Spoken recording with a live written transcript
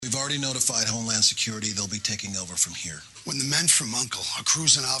We've already notified Homeland Security. They'll be taking over from here. When the men from Uncle are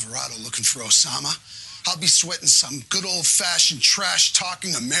cruising Alvarado looking for Osama, I'll be sweating some good old-fashioned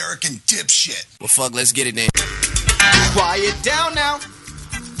trash-talking American dipshit. Well, fuck, let's get it then. Quiet down now.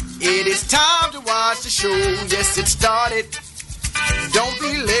 It is time to watch the show. Yes, it started. Don't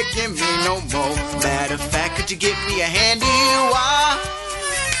be licking me no more. Matter of fact, could you give me a handy wire?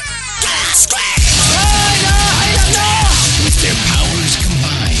 With their powers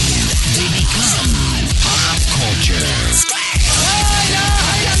combined, they become pop culture.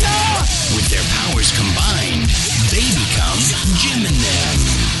 With their powers combined, they become Jim and Them,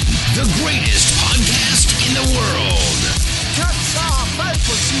 the greatest podcast in the world. Cuts off, that's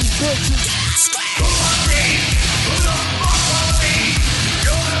what you bitches.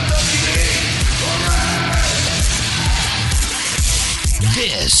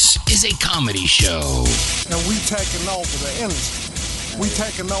 This is a comedy show. And we taking over the industry. We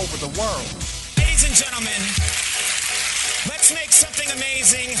taking over the world. Ladies and gentlemen, let's make something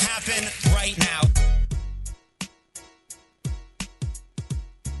amazing happen right now.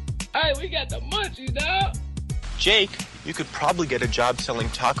 Hey, we got the munchies, dog. Jake, you could probably get a job selling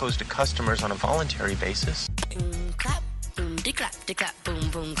tacos to customers on a voluntary basis. Boom clap, boom de clap, boom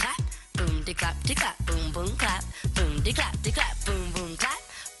boom clap, boom de clap, boom boom clap, boom de clap, boom boom clap,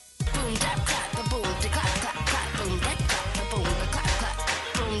 boom tap clap, boom de clap, clap, boom de clap, boom de clap,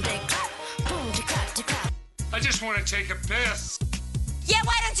 boom de clap, boom de clap. I just want to take a piss. Yeah,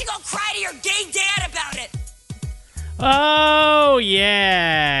 why don't you go cry to your gay dad about it? Oh,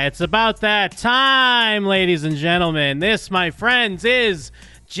 yeah. It's about that time, ladies and gentlemen. This, my friends, is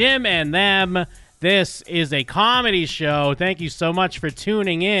Jim and Them. This is a comedy show. Thank you so much for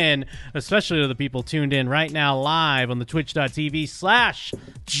tuning in, especially to the people tuned in right now live on the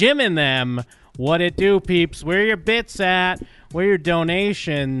twitch.tv/Jim and Them. What it do, peeps? Where your bits at? Where your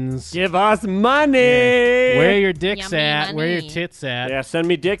donations? Give us money. Yeah. Where your dicks Yummy at? money. Where your tits at? Yeah, send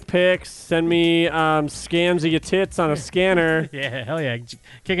me dick pics. Send me scans of your tits on a scanner. Yeah, hell yeah.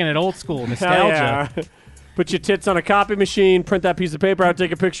 Kicking it old school Hell nostalgia. yeah. Put your tits on a copy machine, print that piece of paper out,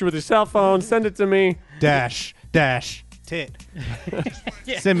 take a picture with your cell phone, send it to me. Dash, tit.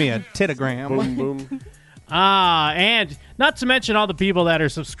 Send me a titagram. Boom, boom. And not to mention all the people that are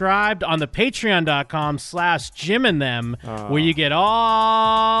subscribed on the patreon.com/Jim and Them, where you get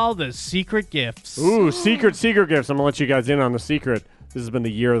all the secret gifts. Ooh, secret gifts. I'm going to let you guys in on the secret. This has been the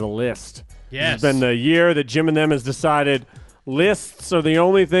year of the list. Yes. This has been the year that Jim and Them has decided lists are the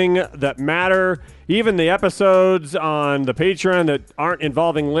only thing that matter. Even the episodes on the Patreon that aren't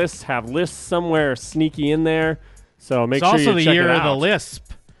involving lists have lists somewhere sneaky in there. So make sure you check it out. It's also the year of the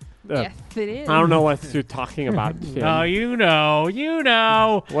lisp. Yes, it is. I don't know what you're talking about, Jim. Oh, you know.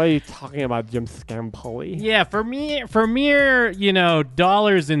 What are you talking about, Jim Scampoli? Yeah, for mere,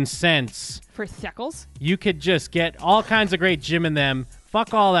 dollars and cents. For shekels? You could just get all kinds of great Jim and Them.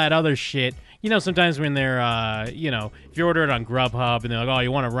 Fuck all that other shit. Sometimes when they're, if you order it on Grubhub and they're like, oh,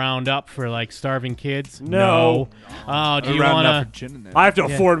 you want to round up for, like, starving kids? No. Oh, do you want to... I have to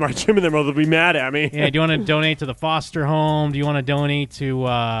afford my Jim and Them or they'll be mad at me. Yeah, do you want to donate to the foster home? Do you want to donate to,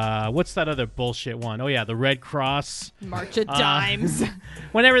 what's that other bullshit one? Oh, yeah, the Red Cross. March of Dimes.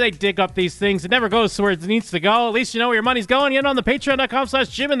 Whenever they dig up these things, it never goes to where it needs to go. At least you know where your money's going. Get on the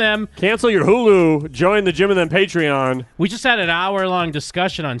patreon.com/Jim and Them. Cancel your Hulu. Join the Jim and Them Patreon. We just had an hour-long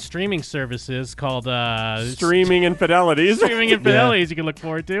discussion on streaming services called Streaming Infidelities. Streaming Infidelities you can look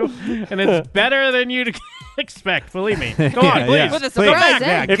forward to. And it's better than you'd expect, believe me. Go on, please. With a surprise,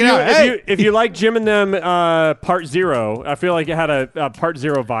 If you like Jim and Them Part 0, I feel like it had a Part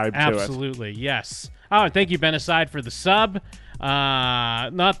 0 vibe to it. Absolutely, yes. Oh, and thank you, Ben Aside, for the sub.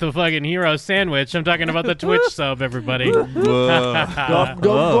 Not the fucking hero sandwich. I'm talking about the Twitch sub, everybody. Go. I'm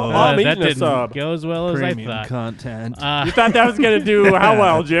that eating a didn't sub. go as well as Premium I thought. content. You thought that was going to do how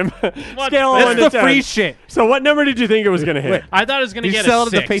well, Jim? Scale of 1 to That's the 10. free shit. So what number did you think it was going to hit? I thought it was going to You get sell a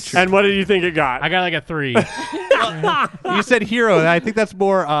it to 6. the Patreon. And what did you think it got? I got like a 3. You said hero, and I think that's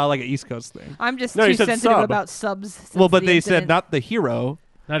more like an East Coast thing. I'm just No, too you said sensitive sub. about subs. since Well, but the they incident. said not the hero.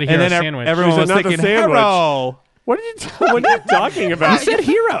 Not a And hero then sandwich. everyone She was said not the thinking sandwich. hero. What are you talking about? You said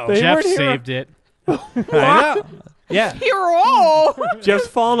hero. They Jeff weren't hero. saved it. I know. Yeah. Hero! Jeff's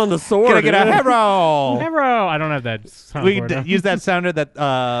falling on the sword. Gonna get a hero. Hero. I don't have that soundboard. We huh? use that sounder that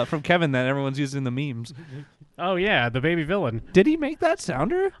from Kevin that everyone's using the memes. Oh, yeah, the baby villain. Did he make that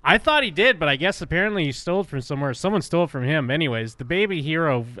sounder? I thought he did, but I guess apparently he stole it from somewhere. Someone stole it from him. Anyways, the baby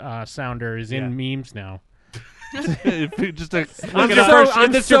hero sounder is in memes now. Just a I'm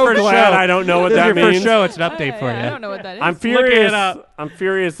so glad I don't know what that your means. first show. It's an update for you. I don't know what that is. I'm furious. I'm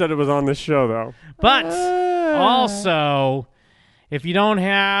furious that it was on this show, though. But also, if you don't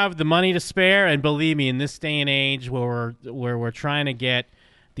have the money to spare, and believe me, in this day and age where we're trying to get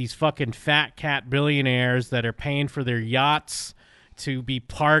these fucking fat cat billionaires that are paying for their yachts to be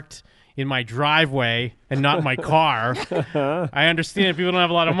parked in my driveway and not my car. I understand if people don't have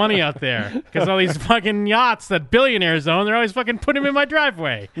a lot of money out there because all these fucking yachts that billionaires own, they're always fucking putting them in my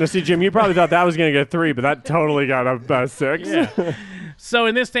driveway. Now, see, Jim, you probably thought that was going to get 3, but that totally got a 6. Yeah. So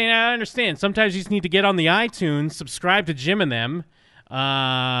in this day, I understand. Sometimes you just need to get on the iTunes, subscribe to Jim and them,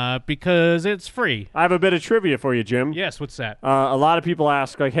 because it's free. I have a bit of trivia for you, Jim. Yes, what's that? A lot of people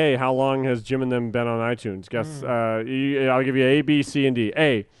ask, like, hey, how long has Jim and them been on iTunes? Guess. I'll give you A, B, C, and D.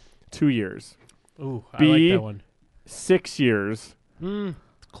 A, 2 years. Ooh, B, I like that one. 6 years.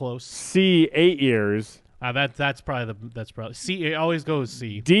 Close. C, 8 years. That's probably C. It always goes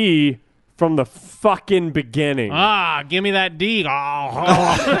C. D, from the fucking beginning. Ah, give me that D.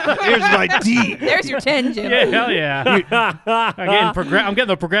 Oh. Here's my D. There's your 10, Jim. Yeah, hell yeah. I'm getting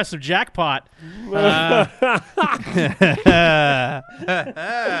the progressive jackpot. You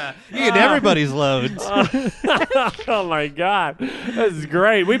get everybody's loads. Oh my God, this is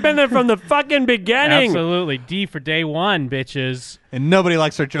great. We've been there from the fucking beginning. Absolutely, D for day one, bitches. And nobody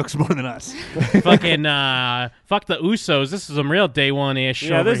likes our jokes more than us. Fucking fuck the Usos. This is some real day one ish.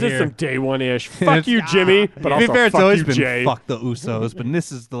 Yeah, this is some day one ish. Fuck you, Jimmy. But To also be fair, it's fuck always you, been Jay. fuck the Usos, but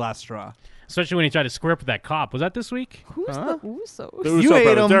this is the last straw. Especially when he tried to square up with that cop. Was that this week? Who's the Usos? The Uso You ate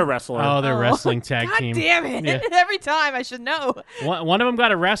brothers, 'em. they're wrestling. Oh, they're wrestling tag God team. damn it. Yeah. Every time I should know. One of them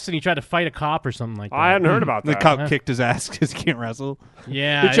got arrested and he tried to fight a cop or something like that. I hadn't heard about The that. cop kicked his ass because he can't wrestle.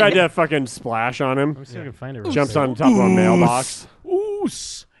 Yeah. He tried to fucking splash on him. Let me see if I can find it. Jumps on top of a mailbox.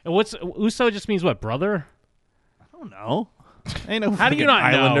 Oos. And what's Uso just means what, brother? I don't know. Ain't no How do you fucking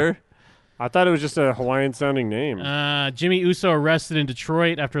not know? Islander. I thought it was just a Hawaiian-sounding name. Jimmy Uso arrested in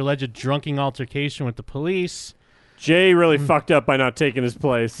Detroit after alleged drunken altercation with the police. Jay really fucked up by not taking his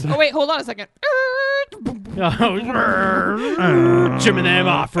place. Oh, wait, hold on a second. Jim and them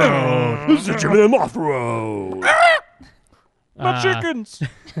off-road. This is Jim and them off-road. My chickens.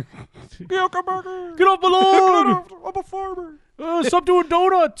 Get off my lawn. I'm a farmer. Stop doing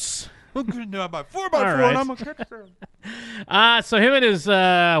donuts. I'm going to buy 4x4 All right. and I'm going to catch them. So him and his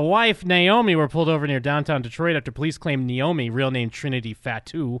wife, Naomi, were pulled over near downtown Detroit after police claimed Naomi, real name Trinity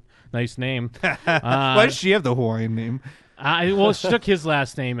Fatu, nice name. Why does she have the Hawaiian name? Well, she took his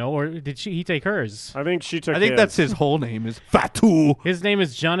last name, or did he take hers? I think she took I think his. that's his whole name is Fatu. His name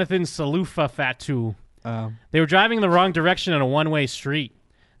is Jonathan Salufa Fatu. They were driving in the wrong direction on a one-way street.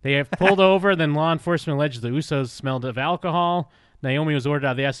 They have pulled over, then law enforcement alleged the Usos smelled of alcohol. Naomi was ordered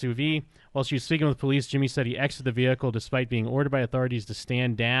out of the SUV. While she was speaking with police, Jimmy said he exited the vehicle despite being ordered by authorities to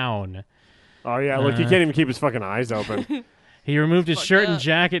stand down. Oh, yeah, look, he can't even keep his fucking eyes open. He removed his shirt and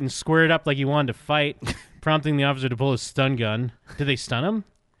jacket and squared up like he wanted to fight, prompting the officer to pull his stun gun. Did they stun him?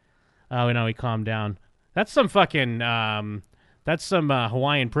 Oh, no, he calmed down. That's some fucking... That's some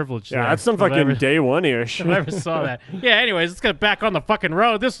Hawaiian privilege. Yeah, there. that's some fucking day one-ish. If I ever saw that. Yeah, anyways, let's get back on the fucking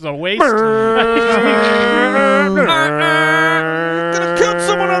road. This is a waste. Gonna kill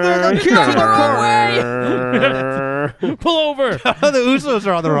someone on there. Gonna kill someone. Pull over. The Usos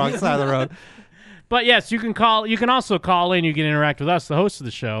are on the wrong side of the road. But yes, you can call. You can also call in. You can interact with us, the host of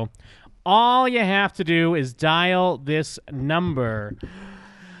the show. All you have to do is dial this number.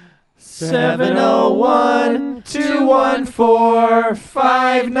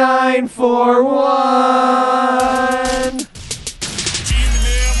 701-214-5941.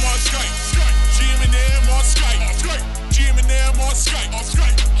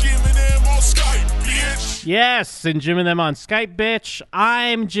 Yes, and Jim and them on Skype, bitch.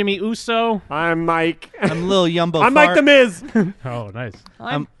 I'm Jimmy Uso. I'm Mike. I'm Lil Yumbo. I'm Mike the Miz. Oh, nice.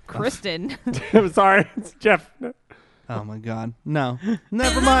 I'm Kristen. I'm sorry. It's Jeff. Oh, my God. No.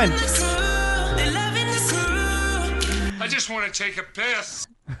 Never mind. I just want to take a piss.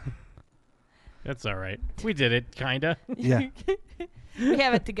 That's all right. We did it, kind of. Yeah. We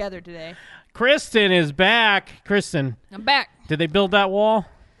have it together today. Kristen is back. Kristen, I'm back. did they build that wall?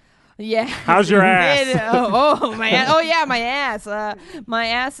 Yeah. How's your ass? My ass. Oh yeah, my ass. My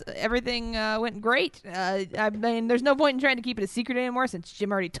ass. Everything went great. I mean, there's no point in trying to keep it a secret anymore since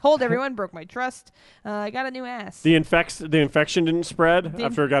Jim already told everyone, broke my trust. I got a new ass. The infection didn't spread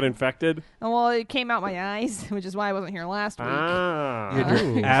after it got infected? Well, it came out my eyes, which is why I wasn't here last week.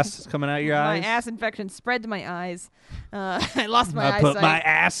 Your ass is coming out your eyes? My ass infection spread to my eyes. I lost my I eyesight. put my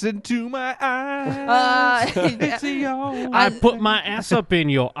ass into my eyes. I put my ass up in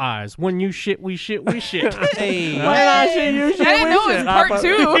your eyes. When you shit, we shit, we shit. Hey. When I shit, you shit, I didn't we know it shit. was part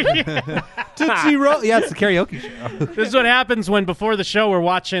two. Tootsie Roll. Yeah, it's the karaoke show. This is what happens when before the show we're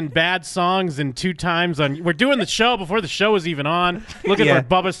watching bad songs and 2 times on. We're doing the show before the show is even on. Looking for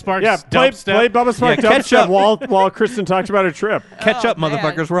Bubba Sparks. Play dubstep. Bubba Sparks dubstep while Kristen talks about her trip. Catch up, man.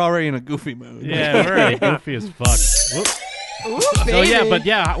 motherfuckers. We're already in a goofy mood. Yeah, we're already goofy as fuck. Whoop. Ooh, So baby. yeah, but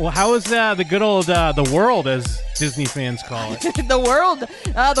yeah, well, how is the good old the world, as Disney fans call it? the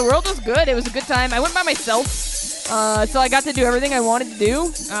world was good. It was a good time. I went by myself, so I got to do everything I wanted to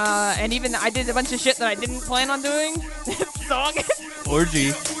do, and even I did a bunch of shit that I didn't plan on doing. Song.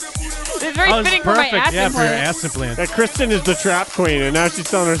 Orgy. It's very Oh, fitting for my ass for your implant. ass implant. Yeah, Kristen is the trap queen, and now she's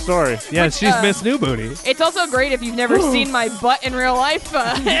telling her story. Yeah, she's Miss New Booty. It's also great if you've never seen my butt in real life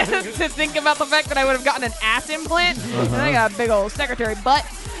to think about the fact that I would have gotten an ass implant. And I got a big old secretary butt.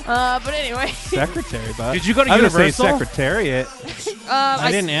 But anyway. Secretary, but Did you go to I was gonna Universal? say Secretariat.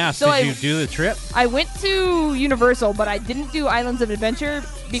 I didn't ask. so Did you do the trip? I went to Universal, but I didn't do Islands of Adventure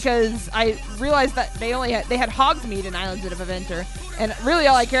because I realized that they had Hogsmeade in Islands of Adventure, and really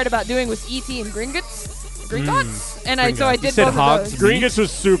all I cared about doing was E.T. and Gringotts. And so I did both of those. Gringotts was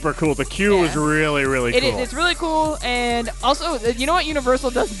super cool. The queue was really, really cool. It's really cool, and also, you know what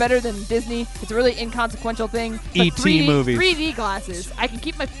Universal does better than Disney? It's a really inconsequential thing. But E.T. movies. 3D glasses. I can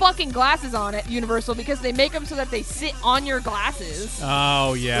keep my fucking glasses on at Universal because they make them so that they sit on your glasses.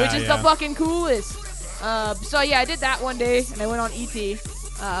 Oh yeah, Which is the fucking coolest. So yeah, I did that one day, and I went on E.T.,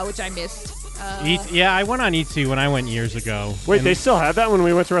 which I missed. Yeah, I went on E.T. when I went years ago. Wait, And they still had that when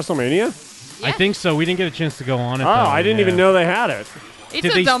we went to WrestleMania? I think so. We didn't get a chance to go on it. Oh, though. I didn't even know they had it. It's Did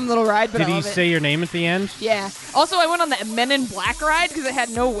a they- dumb little ride, but Did I he love it. say your name at the end? Yeah. Also, I went on the Men in Black ride because it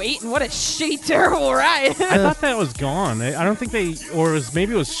had no weight, and what a shitty, terrible ride. I thought that was gone. I don't think they, or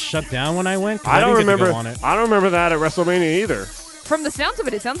maybe it was shut down when I went. 'cause I don't didn't get to remember. go on it. I don't remember that at WrestleMania either. From the sounds of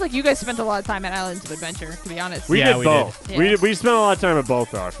it, it sounds like you guys spent a lot of time at Islands of Adventure, to be honest. We did both. Yeah. We spent a lot of time at both,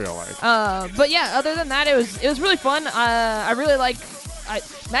 though, I feel like. But yeah, other than that, it was really fun. I really like.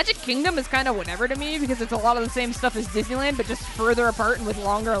 Magic Kingdom is kind of whatever to me because it's a lot of the same stuff as Disneyland, but just further apart and with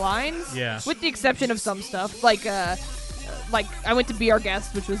longer lines. Yeah. With the exception of some stuff, like I went to Be Our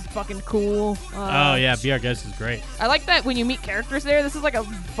Guest, which was fucking cool. Oh yeah, Be Our Guest is great. I like that when you meet characters there. This is like a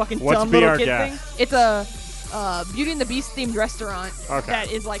fucking What's dumb Be little Our kid Guest? thing. It's a Beauty and the Beast themed restaurant that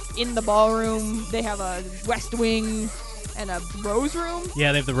is like in the ballroom. They have a West Wing and a Rose Room.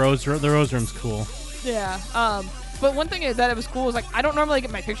 Yeah, they have the Rose Room's cool. Yeah. But one thing that it was cool is like I don't normally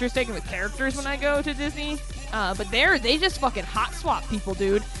get my pictures taken with characters when I go to Disney. But there they just fucking hot swap people,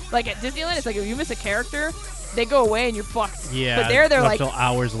 dude. Like at Disneyland, it's like if you miss a character, they go away and you're fucked. Yeah. But there they're up like till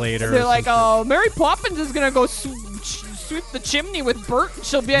hours later. they're or like, something. oh, Mary Poppins is gonna go sweep the chimney with Bert.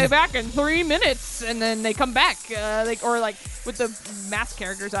 She'll be back in 3 minutes, and then they come back. Or like with the mask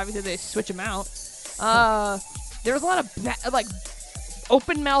characters, obviously they switch them out. There was a lot of like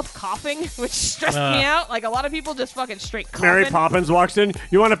open mouth coughing, which stressed me out. Like a lot of people just fucking straight coughing. Mary Poppins walks in.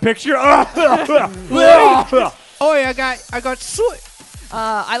 You want a picture? Oh, I got soot.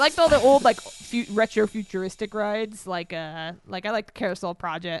 I liked all the old like retro futuristic rides, like I like the Carousel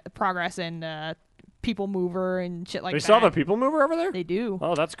Progress and People Mover and shit like They that. saw the People Mover over there? They do.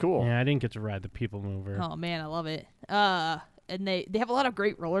 Oh, that's cool. Yeah, I didn't get to ride the People Mover. Oh man, I love it. And they have a lot of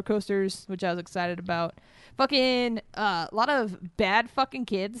great roller coasters, which I was excited about. Fucking a lot of bad fucking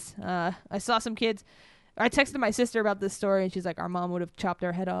kids. I saw some kids. I texted my sister about this story, and she's like, "Our mom would have chopped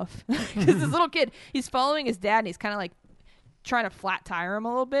our head off." Because this little kid, he's following his dad, and he's kind of like trying to flat tire him a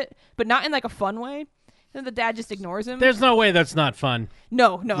little bit, but not in like a fun way. And the dad just ignores him. There's no way that's not fun.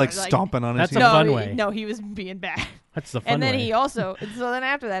 No, Like stomping on his That's a heel. fun way. No, he was being bad. That's the fun And then way. he also, so then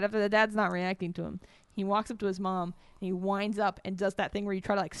after the dad's not reacting to him, he walks up to his mom and he winds up and does that thing where you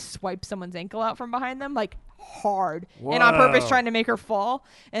try to like swipe someone's ankle out from behind them, like hard, and on purpose Whoa. trying to make her fall.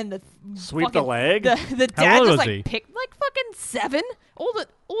 And the Sweep fucking- the leg? The How dad old just was like he? picked like fucking 7,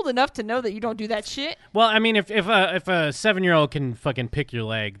 old enough to know that you don't do that shit. Well, I mean, if a 7-year-old can fucking pick your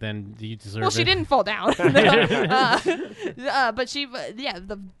leg, then you deserve it. Well, she didn't fall down. But she,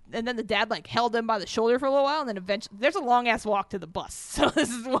 and then the dad like held him by the shoulder for a little while, and then eventually, there's a long ass walk to the bus. So this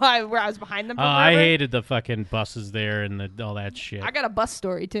is where I was behind them. For I forever. hated the fucking buses there and all that shit. I got a bus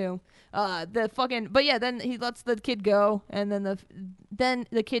story too. But yeah, then he lets the kid go, and then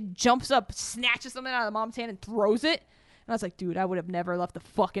the kid jumps up, snatches something out of the mom's hand, and throws it. And I was like, dude, I would have never left the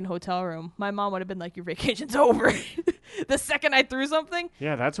fucking hotel room. My mom would have been like, your vacation's over. The second I threw something.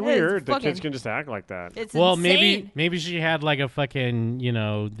 Yeah, that's It's weird. The fucking- kids can just act like that. It's well, insane. maybe she had like a fucking,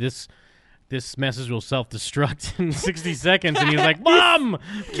 this message will self-destruct in 60 seconds, and he's like, Mom,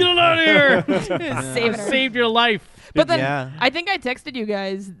 get it out of here. Saving I her. saved your life. But then I think I texted you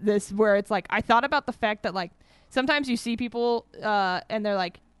guys this where it's like I thought about the fact that like sometimes you see people and they're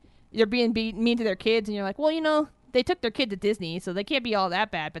like they're being mean to their kids, and you're like, well, you know, they took their kid to Disney, so they can't be all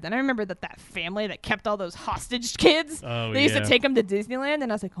that bad. But then I remember that family that kept all those hostage kids, they used to take them to Disneyland,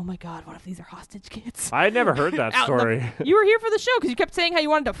 and I was like, oh my God, what if these are hostage kids? I had never heard that story. You were here for the show because you kept saying how you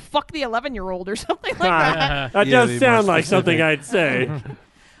wanted to fuck the 11-year-old or something like that. That does sound like something I'd say.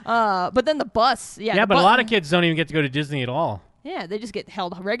 But then the bus, but a lot of kids don't even get to go to Disney at all. Yeah, they just get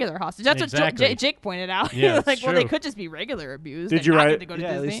held regular hostage. That's Exactly. what Jake pointed out. Yeah, like, that's well, they true. could just be regular abused. Did and you not ride? get to go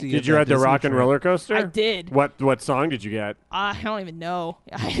to Disney? Did you ride the rock and roller coaster? I did. What song did you get? I don't even know.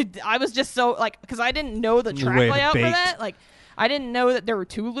 I was just so because I didn't know the track Way layout for baked. that. Like, I didn't know that there were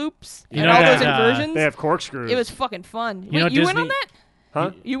 2 loops You and know all that, those inversions. They have corkscrews. It was fucking fun. You know Wait, you went Disney- on that?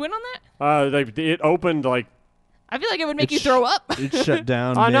 Huh? You went on that? It opened like. I feel like it would make you throw up. It shut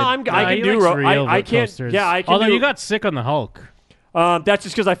down. Oh no, I He can do. likes real I can't. coasters. Yeah, I can. Although do, you got sick on the Hulk. That's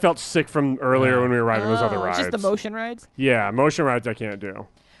just because I felt sick from earlier when we were riding those other rides. Just the motion rides. Yeah, motion rides I can't do.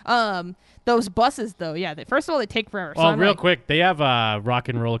 Those buses though, yeah. First of all, they take forever. So Oh, I'm real like, quick, they have a rock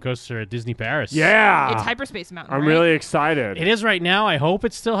and roller coaster at Disney Paris. Yeah, it's Hyperspace Mountain. I'm right? really excited. It is right now. I hope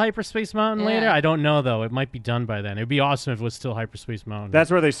it's still Hyperspace Mountain Yeah. later. I don't know though. It might be done by then. It'd be awesome if it was still Hyperspace Mountain.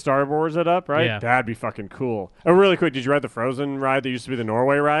 That's where they Star Wars it up, right? Yeah. That'd be fucking cool. And really quick, did you ride the Frozen ride that used to be the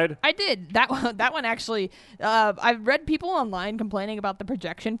Norway ride? I did that one. That one actually. I've read people online complaining about the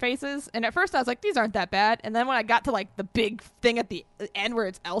projection faces, and at first I was like, "These aren't that bad." And then when I got to like the big thing at the end where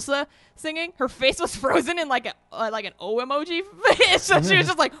it's Elsa singing, her face was frozen in like an O emoji face, so she was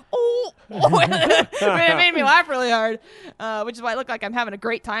just like, "Oh!" It made me laugh really hard, which is why I look like I'm having a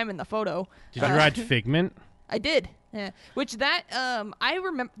great time in the photo. Did you ride Figment? I did. Yeah. Which I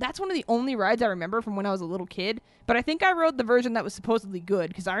remember. That's one of the only rides I remember from when I was a little kid. But I think I rode the version that was supposedly good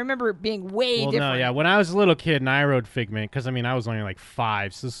because I remember it being way different. No, yeah. When I was a little kid and I rode Figment, because I was only like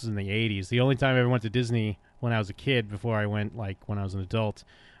 5, so this is in the 80s. The only time I ever went to Disney when I was a kid before I went like when I was an adult.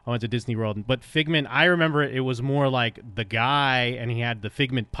 I went to Disney World. But Figment, I remember it was more like the guy, and he had the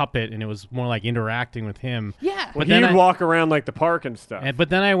Figment puppet, and it was more like interacting with him. Yeah. But he'd walk around like the park and stuff. But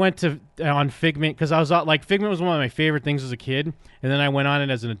then I went to on Figment because I was like Figment was one of my favorite things as a kid, and then I went on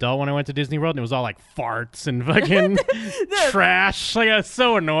it as an adult when I went to Disney World, and it was all like farts and fucking trash. Like I was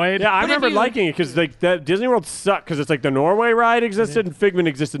so annoyed. Yeah, I remember liking it because like that Disney World sucked because it's like the Norway ride existed and Figment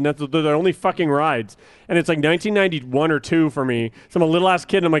existed, and that's they're the only fucking rides. And it's like 1991 or 2 for me. So I'm a little ass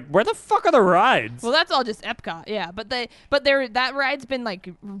kid, and I'm like, where the fuck are the rides? Well, that's all just Epcot, yeah. But that ride's been like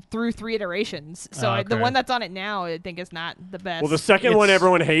through 3 iterations. So the one that's on it now, I think, is not the best. Well, the second one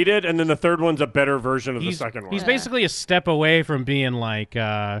everyone hated, and then the third one's a better version of the second one. He's basically a step away from being like,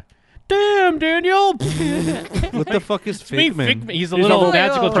 damn, Daniel. What the fuck is Figment? He's a little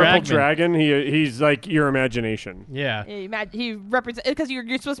magical dragon. He's like your imagination. Yeah. He represents because you're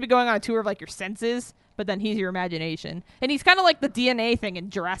supposed to be going on a tour of like your senses, but then he's your imagination, and he's kind of like the DNA thing in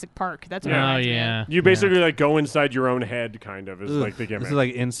Jurassic Park. That's what it reminds me of. You basically like go inside your own head, kind of is like the gimmick. Is it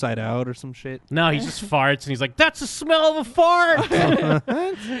like Inside Out or some shit? No, he just farts and he's like, "That's the smell of a fart."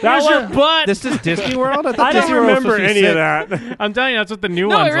 That's your butt. This is Disney World. I don't Disney World was remember supposed to be any of sick. that. I'm telling you, that's what the new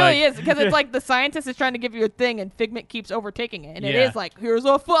No, one's it really like. is because it's like the scientist is trying to give you a thing, and Figment keeps overtaking it, and it Yeah. is like, here's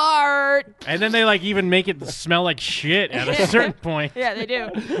a fart. And then they like even make it smell like shit at a certain point. Yeah, they do.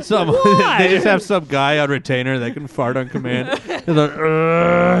 They just have some guy on retainer that can fart on command. They're like,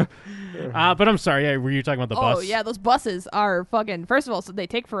 "Ugh." But I'm sorry, yeah, were you talking about the bus? Oh yeah, those buses are fucking. First of all, so they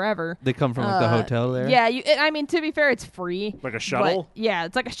take forever. They come from like the hotel there. Yeah, I mean, to be fair, it's free. Like a shuttle? But, yeah,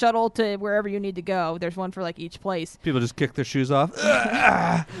 it's like a shuttle to wherever you need to go. There's one for like each place. People just kick their shoes off.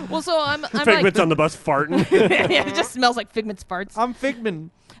 Well, so I'm Figment's like, on the bus farting. yeah, it just smells like Figment's farts. I'm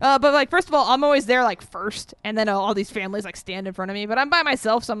Figment. But like, first of all, I'm always there like first, and then all these families like stand in front of me. But I'm by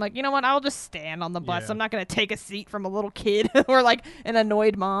myself, so I'm like, you know what? I'll just stand on the bus. Yeah. I'm not gonna take a seat from a little kid or like an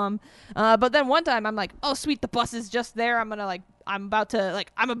annoyed mom. But then one time, I'm like, oh sweet, the bus is just there. I'm gonna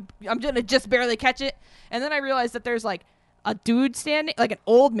just barely catch it, and then I realized that there's like a dude standing, like an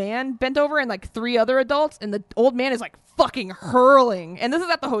old man bent over, and like 3 other adults, and the old man is like fucking hurling, and this is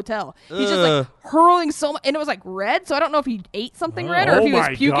at the hotel. He's just like hurling so much, and it was like red, so I don't know if he ate something red or if he was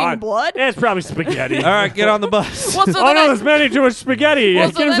puking blood. Yeah, it's probably spaghetti. All right, get on the bus. Well, so oh then no, I- there's many too much spaghetti. Well,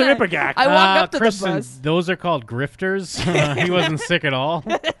 Get so him some then Ipecac. I walk up to Kristen, the bus. those are called grifters. He wasn't sick at all.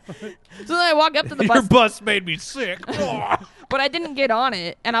 So then I walk up to the Your bus, bus made me sick. but I didn't get on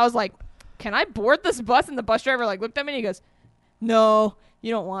it, and I was like, "Can I board this bus?" And the bus driver like looked at me and he goes, "No,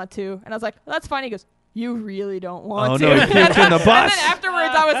 you don't want to." And I was like, "That's fine." He goes, you really don't want to. Oh, no, he puked in the bus. And then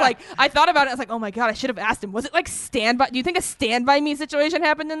afterwards, I was like, I thought about it. I was like, oh my God, I should have asked him. Was it like Stand By? Do you think a Stand By Me situation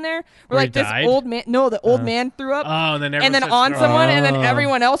happened in there? Where like he this died? old man, the old man threw up. Oh, and then and then everyone on starts someone, throwing and then up.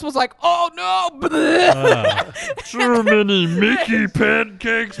 everyone else was like, oh no. bleh. Too many Mickey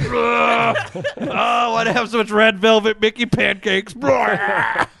pancakes. Oh, why do I have so much red velvet Mickey pancakes? And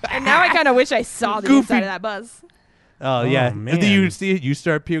now I kind of wish I saw the Goofy. inside of that bus. Oh, yeah. man. Do you see it? You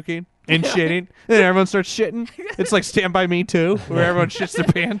start puking and shitting, and then everyone starts shitting. It's like Stand By Me too, where everyone shits their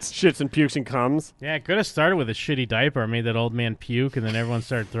pants. Shits and pukes and comes. Yeah, it could have started with a shitty diaper, made that old man puke, and then everyone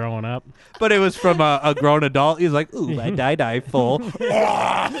started throwing up. But it was from a grown adult. He's like, ooh, my die full.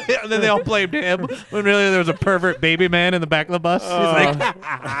 And then they all blamed him, when really there was a pervert baby man in the back of the bus. He's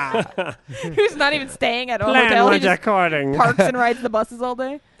like, Who's not even staying at a Plan hotel. He was just according. parks and rides the buses all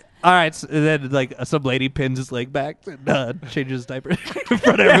day. all right. So then, like, some lady pins his leg back and changes his diaper in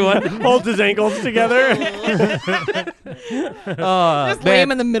front of everyone. Holds his ankles together. Oh, Just lay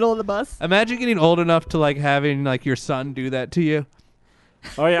him in the middle of the bus. Imagine getting old enough to like having like your son do that to you.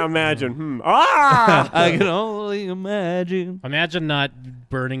 Oh yeah, imagine. Ah! I can only imagine. Imagine not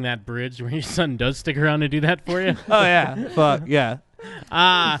burning that bridge where your son does stick around to do that for you. Oh yeah, fuck yeah.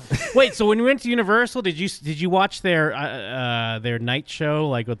 Wait, so when you went to Universal, did you watch their night show,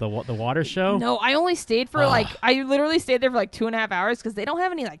 like with the water show? No, I only stayed for I literally stayed there for like 2.5 hours because they don't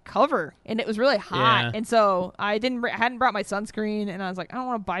have any like cover and it was really hot. Yeah. And so I hadn't brought my sunscreen and I was like, I don't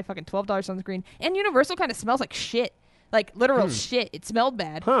want to buy fucking $12 sunscreen. And Universal kind of smells like shit. Like literal shit. It smelled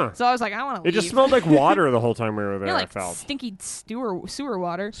bad. Huh. So I was like, I want to leave. It just smelled like water the whole time we were there. Yeah, I like felt. stinky sewer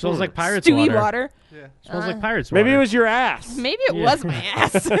water. Smells like pirates Stewy water. Yeah. Smells like pirates water. Maybe it was your ass. Maybe it was my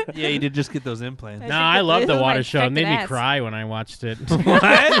ass. Yeah, you did just get those implants. No, I love this the is my water show. It made me infected ass. cry when I watched it. What?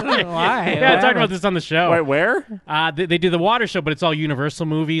 Why? Yeah, I talked about this on the show. Wait, where? They do the water show, but it's all Universal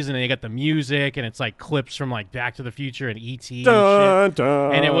movies, and they got the music, and it's like clips from like Back to the Future and E.T. and shit.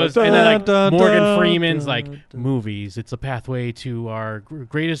 And it was, and then like Morgan Freeman's like movies. It's a pathway to our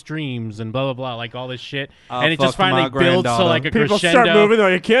greatest dreams, and blah blah blah, like all this shit. And it just finally builds to like a People crescendo. start moving.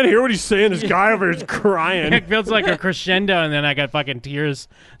 They're like, I can't hear what he's saying. This guy over here is crying. It builds like a crescendo, and then I got fucking tears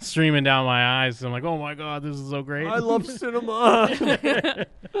streaming down my eyes. I'm like, oh my god, this is so great. I love cinema.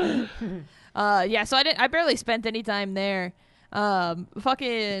 Yeah, so I barely spent any time there.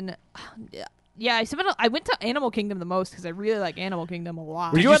 Yeah, I went to Animal Kingdom the most because I really like Animal Kingdom a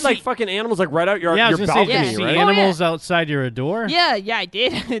lot. You had like fucking animals like right out your Yeah, I was gonna say, balcony, did you see right? animals outside your door? Yeah, I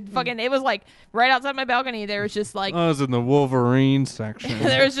did. Fucking, it was like right outside my balcony. There was just like I was in the Wolverine section.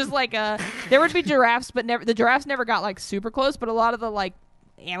 there was just like there would be giraffes, but the giraffes never got like super close. But a lot of the like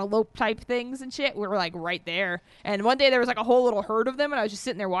antelope type things and shit were like right there. And one day there was like a whole little herd of them, and I was just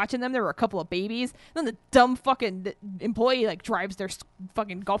sitting there watching them. There were a couple of babies. Then the dumb fucking employee like drives their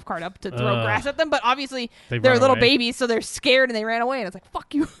fucking golf cart up to throw grass at them, but obviously They they're run little away. babies, so they're scared and they ran away. And it's like,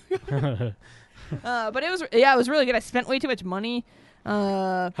 fuck you. But it was really good. I spent way too much money.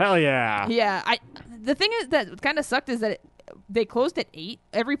 Hell yeah. Yeah, the thing is that kind of sucked is that they closed at 8.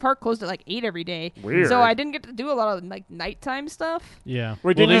 Every park closed at like 8 every day. Weird. So I didn't get to do a lot of like nighttime stuff. Yeah.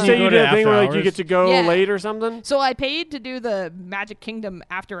 Wait, didn't you then say go you to did a thing after where like you hours? get to go Yeah. late or something? So I paid to do the Magic Kingdom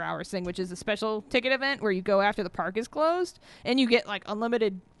After Hours thing, which is a special ticket event where you go after the park is closed and you get like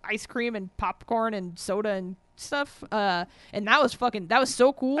unlimited ice cream and popcorn and soda and stuff. And that was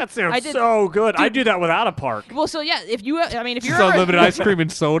so cool. That sounds so good. I do that without a park. Well, so yeah, if you're Just ever, unlimited ice cream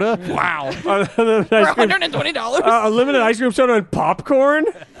and soda. Wow. for $120. Unlimited ice cream, soda, and popcorn?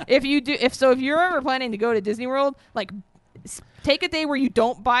 If you're ever planning to go to Disney World, like take a day where you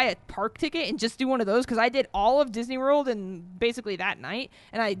don't buy a park ticket and just do one of those, because I did all of Disney World and basically that night,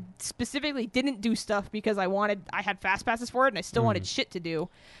 and I specifically didn't do stuff because I had fast passes for it and I still wanted shit to do.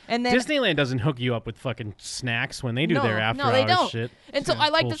 And then Disneyland doesn't hook you up with fucking snacks when they do their after no, they hours don't. shit. And so I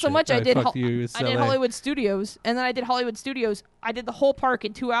liked it so Bullshit. much. I Right, did fuck you, it's I did LA. Hollywood Studios, and then I did Hollywood Studios. I did the whole park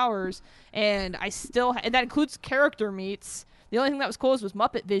in 2 hours, and I still and that includes character meets. The only thing that was closed was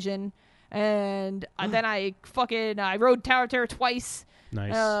Muppet Vision, and then I rode Tower of Terror twice.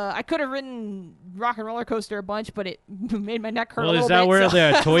 Nice. I could have ridden Rock and Roller Coaster a bunch, but it made my neck hurt a Well, little is that bit. where so the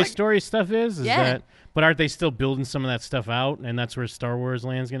I was Toy like, Story stuff is? Yeah. But aren't they still building some of that stuff out, and that's where Star Wars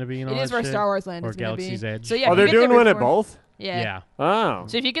Land's going to be? And all It is that where shit? Star Wars Land or is going to be. Galaxy's Edge. So yeah, Oh, if they're you get doing there one at before- both? Yeah. Oh.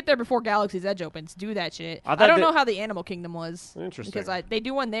 So if you get there before Galaxy's Edge opens, do that shit. I I thought don't they- know how the Animal Kingdom was. Interesting. Because they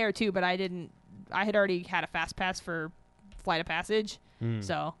do one there too, but I didn't. I had already had a fast pass for Flight of Passage.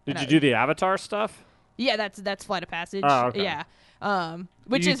 So Did you do the Avatar stuff? Yeah, that's Flight of Passage. Oh, okay. Yeah.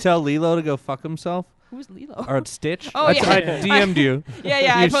 Which Did you is tell Lilo to go fuck himself? who's Lilo? Or Stitch? Oh, That's yeah. what I DM'd you.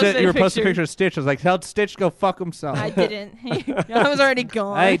 Yeah, I posted a you were posting a picture. picture of Stitch. I was like, tell Stitch to go fuck himself. I didn't. I was already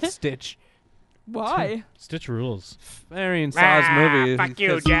gone. I hate Stitch. Why? Stitch rules. Marion Saw's movie. fuck you,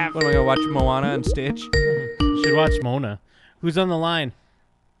 Because- Jeff. What am I gonna watch Moana and Stitch? Should watch Mona. Who's on the line?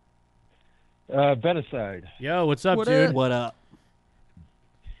 Benicide. Yo, what's up, What dude? up? What up?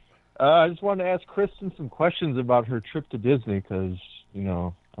 I just wanted to ask Kristen some questions about her trip to Disney because,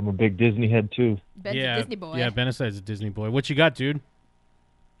 I'm a big Disney head too. Ben's yeah, a Disney boy. Yeah, Benicide's a Disney boy. What you got, dude?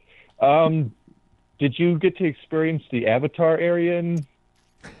 Did you get to experience the Avatar area in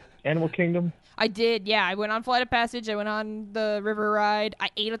Animal Kingdom? I did, yeah. I went on Flight of Passage. I went on the river ride. I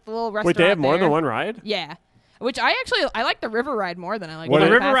ate at the little restaurant. Wait, they have more there. than one ride? Yeah. Which I like the river ride more than I like What the the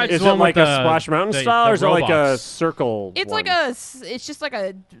Flight of river ride Passage. is it like a Splash Mountain style, or is it like a robots. circle? It's one? it's just like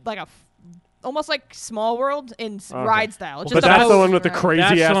a almost like Small World in Okay. ride style. It's But just a that's the boat one with the ride. crazy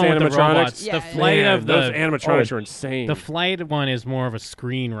That's ass the one with the animatronics. robots. Yeah, The yeah. flight Man, of the those animatronics are insane. The flight one is more of a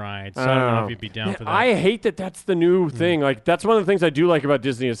screen ride, so I don't know if you'd be down Man, for that. I hate that. That's the new thing. Like that's one of the things I do like about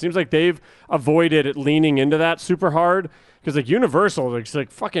Disney. It seems like they've avoided leaning into that super hard. Because like Universal, it's like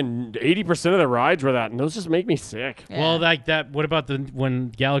fucking 80% of the rides were that, and those just make me sick. Well, like that. What about when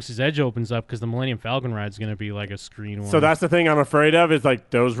Galaxy's Edge opens up? Because the Millennium Falcon ride is going to be like a screen one. So that's the thing I'm afraid of is like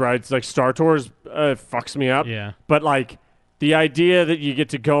those rides, like Star Tours, fucks me up. Yeah. But like the idea that you get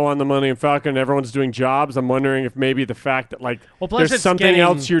to go on the Millennium Falcon and everyone's doing jobs, I'm wondering if maybe the fact that like Well, plus there's it's something getting-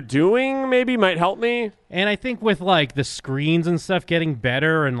 else you're doing maybe might help me. And I think with like the screens and stuff getting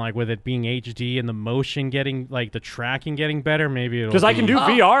better, and like with it being HD and the motion getting like the tracking getting better, maybe Because I can do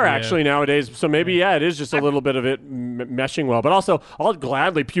VR Yeah. actually nowadays, so maybe it is just a little bit of it meshing well. But also, I'll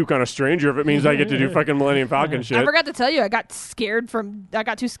gladly puke on a stranger if it means I get to do fucking Millennium Falcon shit. I forgot to tell you, I got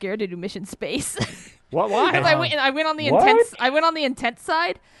too scared to do Mission Space. What? Why? Because I went on the What? intense. I went on the intense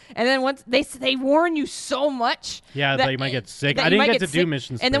side, and then once they warn you so much. Yeah, that you might get sick. that I you didn't might get to do sick.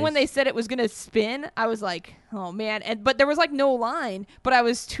 Mission And then when Space. they said it was gonna spin, I was like, oh man. But there was like no line. But I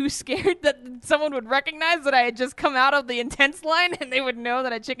was too scared that someone would recognize that I had just come out of the intense line, and they would know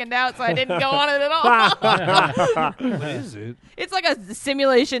that I chickened out, so I didn't go on it at all. What is it? It's like a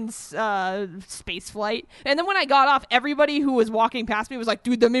simulation space flight. And then when I got off, everybody who was walking past me was like,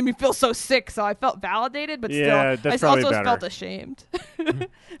 dude, that made me feel so sick. So I felt validated, but Yeah, still, that's I probably also better. felt ashamed.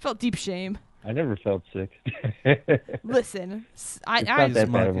 Felt deep shame. I never felt sick. Listen, It's not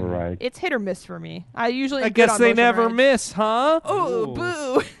that bad of a ride. It's hit or miss for me. I usually I am good guess on they motion never rides. miss, huh? Oh,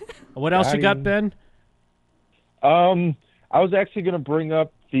 boo. What else I you got, mean- Ben? I was actually going to bring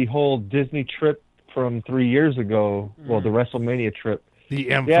up the whole Disney trip from 3 years ago. Well, the WrestleMania trip. The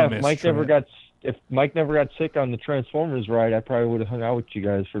Yeah, infamous if Mike trip. never got sick on the Transformers ride, I probably would have hung out with you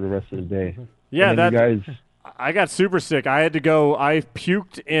guys for the rest of the day. Yeah, And then you guys. I got super sick. I had to go. I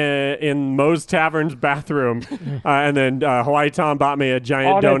puked in Moe's Tavern's bathroom, and then Hawaii Tom bought me a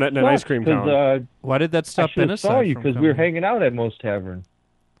giant donut and an ice cream cone. Why did that I stop should have saw Benicide you from because we were coming? hanging out at Moe's Tavern.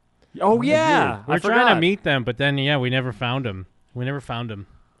 Oh yeah, We're I trying to forgot. meet them, but then we never found them.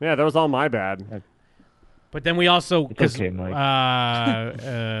 Yeah, that was all my bad. But then we also because okay, Mike.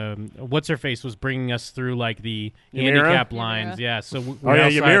 what's her face was bringing us through like the Ymira? handicap lines. Yeah, so we Oh yeah,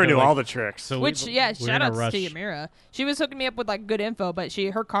 also had Ymira to, knew like- all the tricks. So Which we, yeah, we're shout in a outs rush. to Ymira. She was hooking me up with like good info, but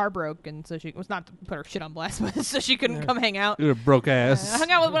her car broke, and so she was not to put her shit on blast, but so she couldn't come hang out. You broke ass.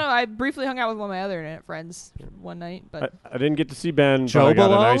 I briefly hung out with one of my other internet friends one night, but I didn't get to see Ben, Joe but I got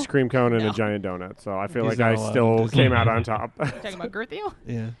an Below? ice cream cone and No. a giant donut, so I feel He's like I not allowed still in came Disneyland. out on top. talking about Gerthiel,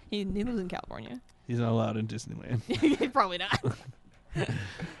 Yeah, he lives in California. he's not allowed in Disneyland. Probably not.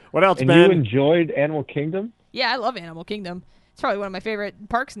 What else, And Ben? you enjoyed Animal Kingdom? Yeah, I love Animal Kingdom. It's probably one of my favorite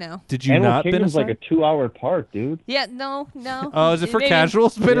parks now. Did you Animal not, Kingdom's like a Benicide? 2-hour park, dude. Yeah, no. Oh, is it for Maybe-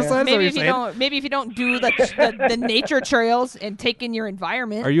 casuals, Benicide? Is that what Maybe you're if you saying? don't, maybe if you don't do the nature trails and take in your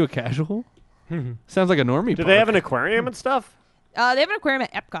environment. Are you a casual? Sounds like a normie. Do they have an aquarium and stuff? They have an aquarium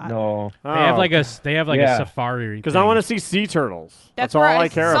at Epcot. No. They have like a Yeah. safari Because I want to see sea turtles. That's all where I I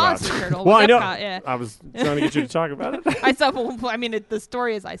care saw a about. sea turtle well, with I know. Epcot, yeah. I was trying to get you to talk about it. I saw. I mean, the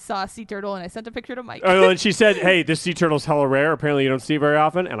story is I saw a sea turtle and I sent a picture to Mike. Oh, and she said, "Hey, this sea turtle's hella rare. Apparently, you don't see it very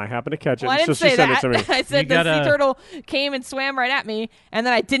often." And I happened to catch it, Well, I so didn't she say sent that. it to me. I said You the sea gotta- turtle came and swam right at me, and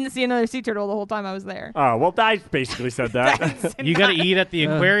then I didn't see another sea turtle the whole time I was there. Oh well, I basically said that. You got to eat at the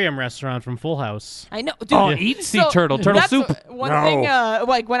aquarium restaurant from Full House. I know. Dude, Oh, eat sea turtle that's soup. One No. thing,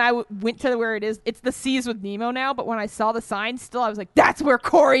 like when I went to where it is, it's the Seas with Nemo now. But when I saw the sign, still I was like, "That's where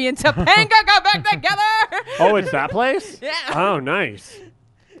Corey and Topanga got back together." Oh, it's that place? Yeah. Oh, nice.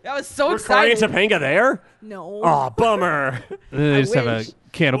 I was so Were Corey excited. and Topanga there? No. Oh, bummer. They just have wish. a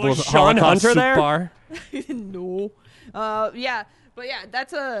cannibal Was Sean Holocaust Hunter soup there? bar. No. Yeah. But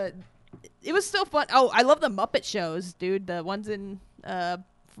yeah, it was still fun. Oh, I love the Muppet shows, dude. The ones in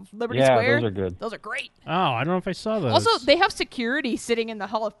Liberty Yeah, Square. those are good. Those are great. Oh, I don't know if I saw those. Also, they have security sitting in the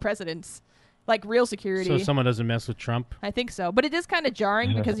Hall of Presidents. like real security. So someone doesn't mess with Trump. I think so, but it is kind of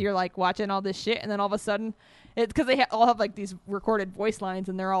jarring because you're like watching all this shit, and then all of a sudden, it's because they all have like these recorded voice lines,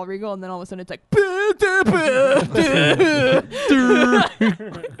 and they're all regal, and then all of a sudden it's like,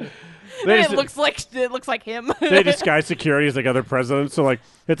 and it looks like him. They disguise security as like other presidents, so like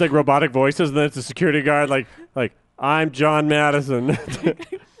it's like robotic voices, and then it's a security guard like I'm John Madison.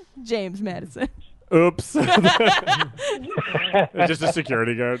 James Madison. Oops. It's just a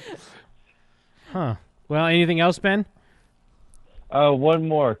security guard. Huh. Well, anything else, Ben? One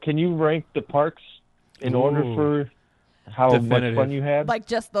more. Can you rank the parks in order for how much fun you had? Like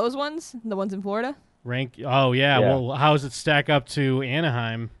just those ones, the ones in Florida. Rank. Oh yeah. Well, how does it stack up to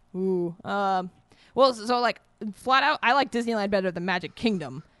Anaheim? Ooh. Well, so like flat out, I like Disneyland better than Magic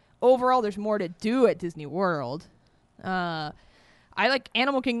Kingdom. Overall, there's more to do at Disney World. I like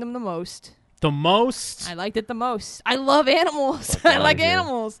Animal Kingdom the most. The most? I liked it the most. I love animals. I like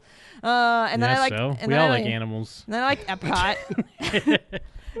animals. And then I like. So. And We then all I like animals. And then I like Epcot.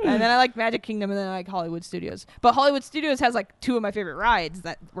 And then I like Magic Kingdom, and then I like Hollywood Studios. But Hollywood Studios has like two of my favorite rides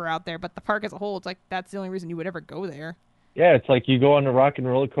that were out there. But the park as a whole, it's like that's the only reason you would ever go there. Yeah, it's like you go on the Rock and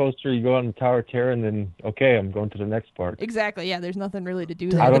Roller Coaster, you go on the Tower of Terror, and then okay, I'm going to the next park. Exactly. Yeah. There's nothing really to do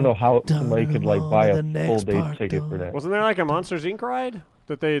there. I don't know how somebody could like buy a full day ticket for that. Wasn't there like a Monsters Inc. ride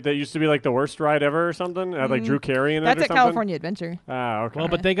that used to be like the worst ride ever or something? Had like Drew Carey in it. That's or at something? California Adventure. Ah, okay. Well,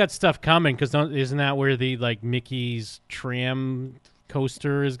 but they got stuff coming because isn't that where the like Mickey's tram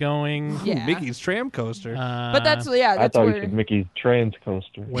coaster is going? Yeah. Mickey's tram coaster. But that's I that's thought you where said Mickey's Trans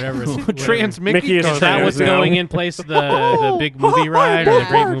Coaster. Whatever. Trans Mickey Mickey is coaster. Is that what's going in place of the big movie ride or the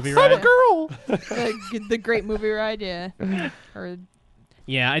great movie ride? I'm a girl. the great movie ride. Yeah. Or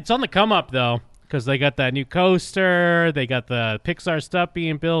Yeah, it's on the come up though, because they got that new coaster, they got the Pixar stuff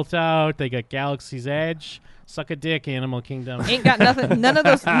being built out, they got Galaxy's Edge. Suck a dick, Animal Kingdom. ain't got nothing. None of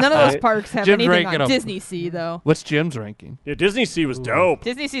those parks have Jim's anything ranking on them. Disney Sea though. What's Jim's ranking? Yeah, Disney Sea was dope.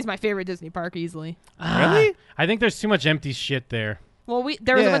 Disney Sea is my favorite Disney park easily. Really? I think there's too much empty shit there. Well,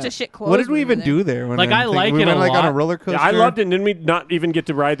 there was a bunch of shit closed. What did we when even were do there. there? When Like, I like we it went, a like on a lot. roller coaster. Yeah, I loved it. Didn't we not even get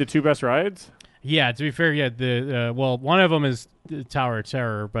to ride the two best rides? Yeah, to be fair, yeah, one of them is the Tower of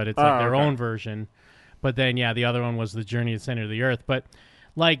Terror, but it's like their own version. But then, yeah, the other one was the Journey to the Center of the Earth. But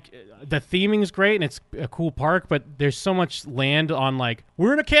like the theming's great and it's a cool park, but there's so much land on like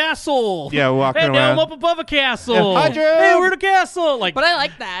we're in a castle. Yeah, walking hey, now around. I'm up above a castle. Hi, Jim. Hey, we're in a castle. Like, But I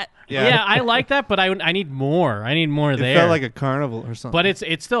like that. yeah, I like that, but I need more. I need more It there. felt like a carnival or something. but it's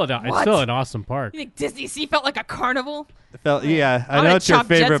still an awesome park. You think Disney Sea felt like a carnival? It felt, yeah, I I'm know gonna it's your chop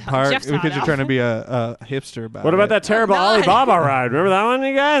favorite Jeff's part hot because you're trying to off. be a hipster about What it. about that terrible not. Alibaba ride? Remember that one,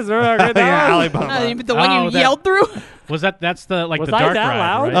 you guys? Remember how great that Yeah, was? Alibaba. The one you yelled through? Was that's the like Was the I dark that ride,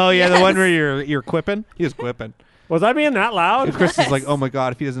 loud? right? Oh yeah, the one Yes. where you're quipping. He was quipping. Was I being that loud? Chris is like, oh my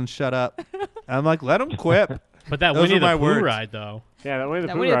god, if he doesn't shut up, I'm like, let him quip. But that Those Winnie are the my Pooh words. ride though. Yeah, that Winnie the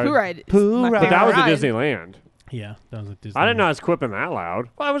That Pooh Winnie the ride. Pooh ride. is Pooh my ride. But that was favorite at ride. Disneyland. Yeah, that was a Disney. I didn't know I was quipping that loud.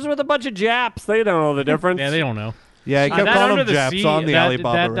 Well, I was with a bunch of Japs. They don't know the difference. Yeah, they don't know. Yeah, he kept That calling Under them the Japs Sea, on the that,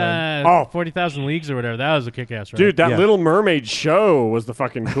 Alibaba that, ride. 40,000 Leagues or whatever. That was a kick-ass ride. Dude, that Yeah. Little Mermaid show was the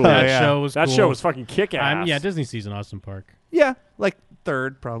fucking cool. that yeah. show was That cool. show was fucking kick-ass. Yeah, Disney Sea's an awesome park. Yeah, like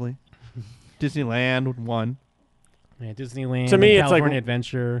third probably. Disneyland one. Yeah, Disneyland. To me, it's like- California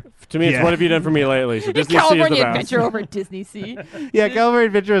Adventure. To me, it's Yeah. what have you done for me lately? So Disney Sea is the California best. Adventure over Disney Sea. Yeah, California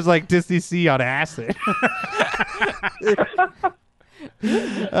Adventure is like Disney Sea on acid.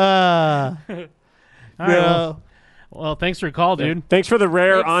 All right, well, thanks for your call, dude. Thanks for the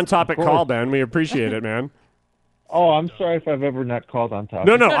rare Thanks. on-topic Of course. call, Ben. We appreciate it, man. Oh, I'm sorry if I've ever not called on top.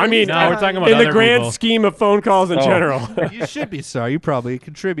 No, I mean, No, we're talking about in the other grand people. scheme of phone calls in Oh. general. You should be sorry. You probably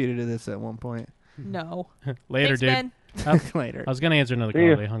contributed to this at one point. No. Later, Thanks, dude. Ben. Later. I was going to answer another See ya.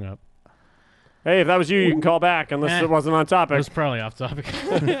 call. They hung up. Hey, if that was you, you can call back unless Eh. it wasn't on It topic. was probably off topic.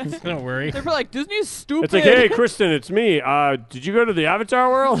 Don't worry. They're probably like, Disney's stupid. It's like, hey, Kristen, it's me. Did you go to the Avatar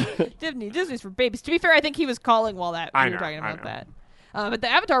world? Disney's for babies. To be fair, I think he was calling while we I were know, talking I about know. that. But the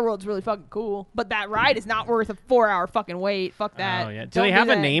Avatar world's really fucking cool. But that ride is not worth a 4-hour fucking wait. Fuck that. Oh, yeah. Do Don't they have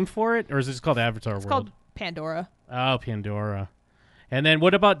a that. name for it, or is it just called Avatar It's World? called Pandora. Oh, Pandora. And then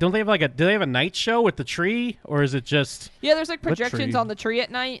what about? Don't they have do they have a night show with the tree, or is it just? Yeah, there's like What projections tree? on the tree at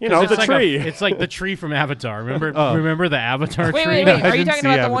night. You know, it's the like tree. it's like the tree from Avatar. Remember? Oh. Remember the Avatar Wait, tree? wait, wait. I Are you didn't talking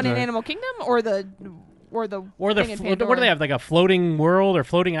see about the one in Avatar. Animal Kingdom or the Or the thing in what do Pandora? they have? Like a floating world or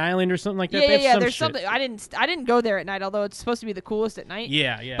floating island or something like that? Yeah, They have yeah. some There's shit. something. I didn't go there at night, although it's supposed to be the coolest at night.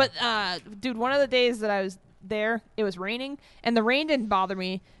 Yeah, yeah. But dude, one of the days that I was there, it was raining, and the rain didn't bother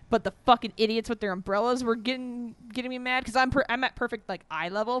me, but the fucking idiots with their umbrellas were getting me mad because I'm at perfect like eye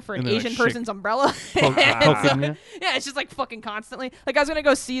level for an And they're, Asian like, person's umbrella. Poking you. Yeah, it's just like fucking constantly. Like I was gonna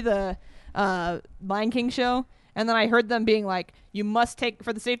go see the Lion King show, and then I heard them being like, "You must take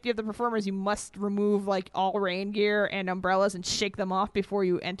for the safety of the performers, you must remove like all rain gear and umbrellas and shake them off before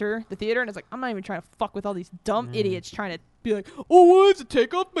you enter the theater." And it's like, I'm not even trying to fuck with all these dumb idiots trying to be like, "Oh, what, I have to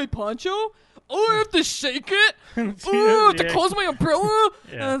take off my poncho? Oh, I have to shake it. Oh, I have to close my umbrella."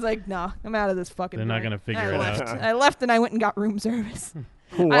 And I was like, "No, I'm out of this fucking." They're not joint." gonna figure I it left. out. I left and I went and got room service.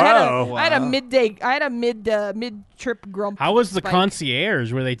 Wow. I had a midday. I had a mid trip grump. How was the spike.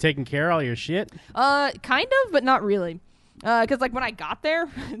 concierge? Were they taking care of all your shit? Kind of, but not really. Because like when I got there,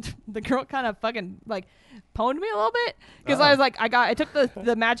 the girl kind of fucking like pwned me a little bit because I was like, I took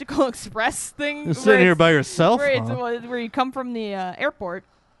the Magical Express thing. You're sitting here by yourself, where you come from the airport,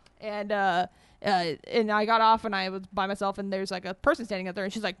 and I got off and I was by myself, and there's like a person standing up there,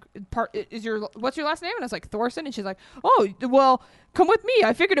 and she's like, "What's your last name?" And I was like, "Thorson," and she's like, "Oh, well, come with me.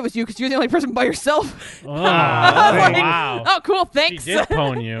 I figured it was you because you're the only person by yourself." Oh, wow. Oh, cool. Thanks. She did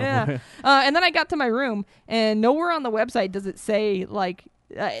pwn you. Yeah. And then I got to my room, and nowhere on the website does it say like.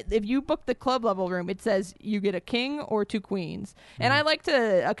 If you book the club level room, it says you get a king or 2 queens. And I like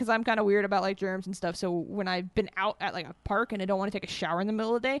to, because I'm kind of weird about like germs and stuff. So when I've been out at like a park and I don't want to take a shower in the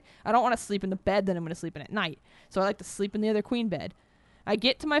middle of the day, I don't want to sleep in the bed that I'm going to sleep in at night. So I like to sleep in the other queen bed. I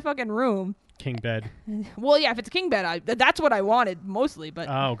get to my fucking room. King bed. Well, yeah, if it's a king bed, that's what I wanted mostly. But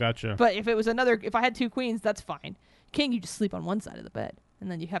oh, gotcha. But if it was if I had 2 queens, that's fine. King, you just sleep on one side of the bed. And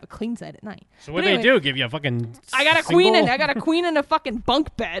then you have a clean side at night. So what do they do? Give you a fucking I got a queen in a fucking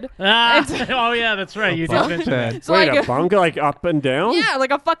bunk bed. Oh yeah, that's right. You did mention that. So Wait, like a bunk like up and down? Yeah, like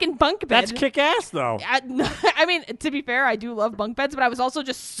a fucking bunk bed. That's kick ass though. I mean, to be fair, I do love bunk beds, but I was also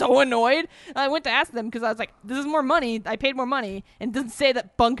just so annoyed. I went to ask them because I was like, "This is more money. I paid more money, and it doesn't say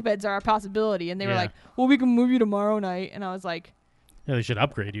that bunk beds are a possibility." And they were like, "Well, we can move you tomorrow night." And I was like. Yeah, they should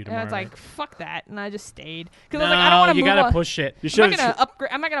upgrade you And tomorrow. I was like, "Fuck that," and I just stayed because No, I was like, "I don't want to." you gotta push it. I'm not gonna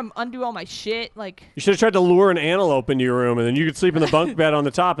upgrade. I'm not gonna undo all my shit. Like You should have tried to lure an antelope into your room, and then you could sleep in the bunk bed on the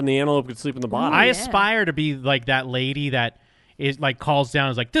top, and the antelope could sleep in the bottom. I aspire to be like that lady that is like calls down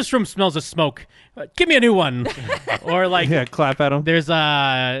and is like, "This room smells of smoke. Give me a new one." Or like, yeah, clap at him. There's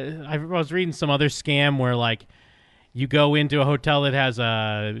I was reading some other scam where like you go into a hotel that has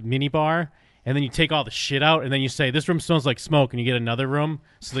a mini bar. And then you take all the shit out, and then you say, "This room smells like smoke," and you get another room,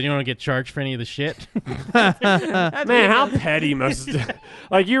 so then you don't get charged for any of the shit. Man, how petty must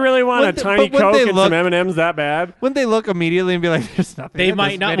like you really want Wouldn't a tiny but wouldn't Coke they and look- some M&Ms that bad? Wouldn't they look immediately and be like, "There's nothing"? They in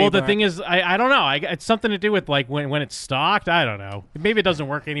might this not. mini Well, the bar? thing is, I don't know. It's something to do with like when it's stocked. I don't know. Maybe it doesn't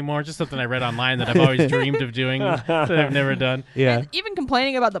work anymore. Just something I read online that I've always dreamed of doing that I've never done. Yeah. And even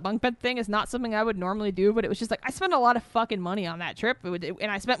complaining about the bunk bed thing is not something I would normally do, but it was just like I spent a lot of fucking money on that trip,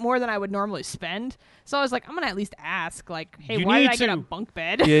 and I spent more than I would normally spend. So I was like, I'm gonna at least ask, like, "Hey, You why did need I get a to- bunk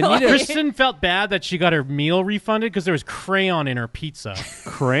bed?" Kristen felt bad that she got her meal refunded because there was crayon in her pizza.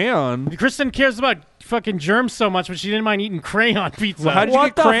 Crayon? Kristen cares about fucking germs so much, but she didn't mind eating crayon pizza. Well, how'd you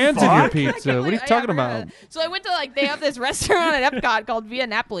get crayons in your pizza? What are you talking about? So I went to they have this restaurant at Epcot called Via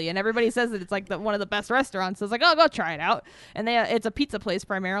Napoli, and everybody says that it's like one of the best restaurants. So I was like, "Oh, go try it out." And it's a pizza place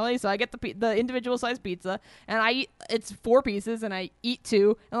primarily, so I get the individual sized pizza, and it's 4 pieces, and I eat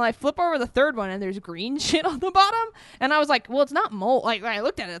 2, and I flip over the third one, and there's green shit on the bottom, and I was like, "Well, it's not mold." Like when I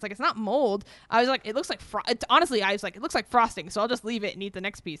looked at it, it's like it's not mold. I was like, "It looks like honestly, I was like, it looks like frosting," so I'll just leave it and eat the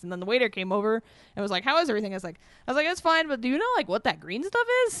next piece. And then the waiter came over and was like, "How is everything?" I was like, "It's fine, but do you know like what that green stuff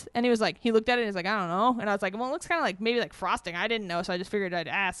is?" And he was like, he looked at it and he's like, "I don't know." And I was like, "Well, it looks kind of like maybe like frosting." I didn't know, so I just figured I'd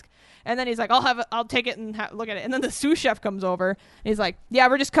ask. And then he's like, I'll take it and look at it." And then the sous chef comes over and he's like, "Yeah,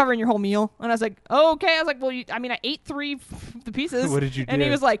 we're just covering your whole meal." And I was like, "Oh, okay." I was like, "Well, I ate 3 of the pieces." What did you do? And he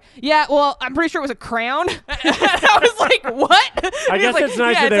was like, "Yeah, well, I'm pretty sure it was a crayon." And I was like, "What?" I guess it's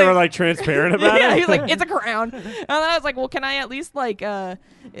nice that they were like transparent about yeah, it. he's like, "It's a crown." And then I was like, "Well, can I at least like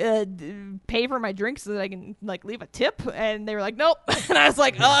pay for my drink so that I can like leave a tip?" And they were like, "Nope." And I was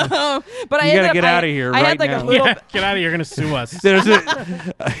like, "Oh." But You gotta get out of here I had right like now. a little. Yeah, get out of here! You're gonna sue us. There's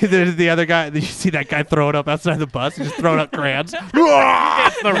the other guy. Did you see that guy throw it up outside the bus? Just throwing up crayons. It's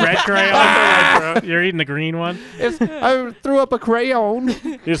the red crayon. You're eating the green one. I threw up a crayon.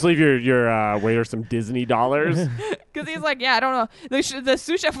 You just leave your waiter some Disney dollars. Because he's like, "Yeah, I don't know." The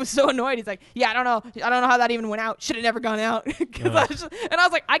sous chef was so annoyed. He's like, "Yeah, I don't know how that even went out. Should have never gone out." And I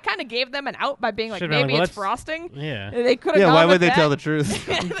was like, I kind of gave them an out by being like, Should've been maybe like, it's well, frosting. Yeah. They could have. Yeah, why gone would with they that. tell the truth?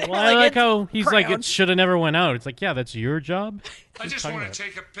 Well, I like it's how he's like, crayon. "It should have never went out." It's like, yeah, that's your job. I just want to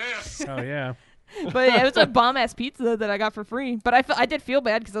take a piss. Oh yeah. But yeah, it was a bomb ass pizza that I got for free. But I did feel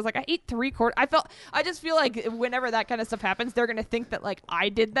bad because I was like, I ate 3/4. I just feel like whenever that kind of stuff happens, they're gonna think that like I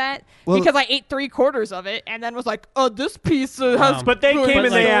did that because I ate 3/4 of it and then was like, oh, this piece has. But they came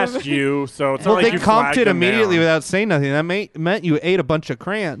and they asked you, so it's not like they you comped flagged it them immediately down. without saying nothing. That meant you ate a bunch of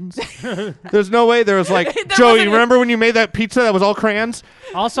crayons. There's no way there was like, There Joey, wasn't remember when you made that pizza that was all crayons?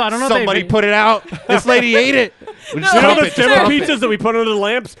 Also, I don't know. if Somebody they- put it out. This lady ate it. You know those stemmer pizzas that we put under the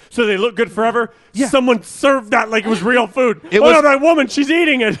lamps so they look good forever? Yeah. Someone served that like it was real food. No, that woman, she's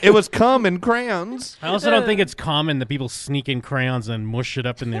eating it. It was cum and crayons. I also don't think it's common that people sneak in crayons and mush it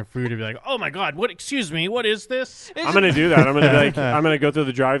up in their food and be like, "Oh my god, what? Excuse me, what is this?" I'm gonna do that. I'm gonna be like, I'm gonna go through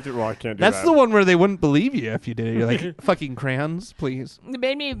the drive-thru. Well, I can't do That's that. the one where they wouldn't believe you if you did it. You're like, fucking crayons, please. It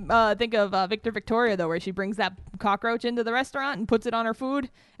made me think of Victor Victoria, though, where she brings that cockroach into the restaurant and puts it on her food.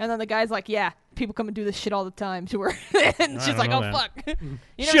 And then the guy's like, yeah, people come and do this shit all the time to her. And she's like, oh, fuck.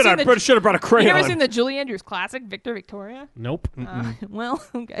 Shit, I should have brought a crayon. You never seen the Julie Andrews classic, Victor Victoria? Nope. Well,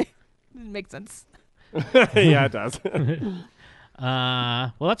 okay. It makes sense. Yeah, it does.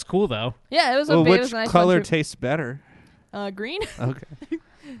 Well, that's cool, though. Yeah, it was Well, it which was a nice color fun trip. tastes better? Green. Okay.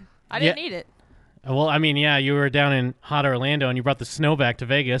 I didn't eat it. Well, I mean, yeah, you were down in hot Orlando and you brought the snow back to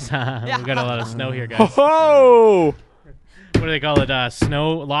Vegas. We got a lot of snow here, guys. Oh! What do they call it?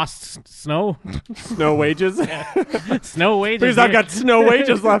 Lost snow? Snow wages? Snow wages. Because I've got snow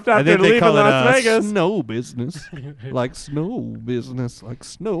wages left I after think they leaving call Las it Vegas. snow business. Like snow business. Like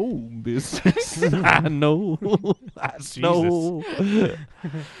snow business. I know. I know.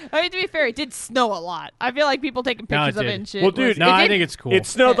 I mean, to be fair, it did snow a lot. I feel like people taking No, it pictures of it did. and shit. Well, dude, No, I think it's cool. It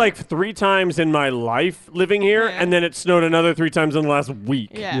snowed like 3 times in my life living here, and then it snowed another 3 times in the last week.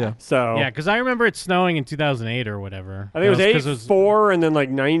 Yeah. So Yeah, because I remember it snowing in 2008 or whatever. I think it was 'cause 8-4 and then like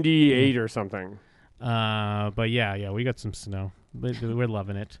 98 or something. But yeah, we got some snow. We're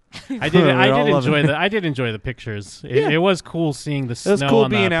loving it. I We're all did loving enjoy it. I did enjoy the pictures. Yeah. It was cool seeing the snow was cool on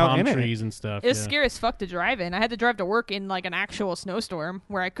being the out palm in it. trees and stuff. It was yeah. scary as fuck to drive in. I had to drive to work in like an actual snowstorm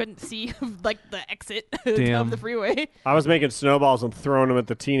where I couldn't see like the exit Damn. of the freeway, I was making snowballs and throwing them at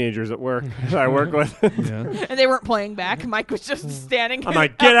the teenagers at work that I work with. Yeah. and they weren't playing back. Mike was just standing. I'm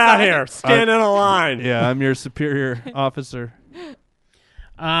like, get out outside. here, stand in a line. Yeah, I'm your superior officer.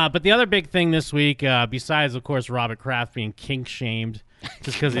 But the other big thing this week, besides of course Robert Kraft being kink shamed,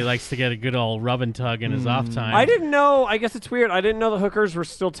 just because he likes to get a good old rub and tug in his off time. I didn't know. I guess it's weird. I didn't know the hookers were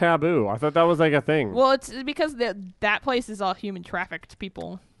still taboo. I thought that was like a thing. Well, it's because that place is all human trafficked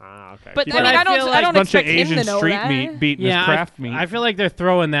people. Ah, okay. But But I mean, I I don't. feel I like don't a bunch of expect him Asian to know street that. meat beating Yeah, his craft meat. I feel like they're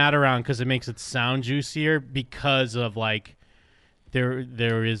throwing that around because it makes it sound juicier because of like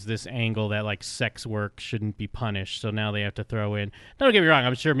there is this angle that like sex work shouldn't be punished. So now they have to throw in. Don't get me wrong.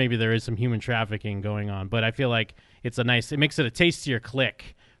 I'm sure maybe there is some human trafficking going on, but I feel like it makes it a tastier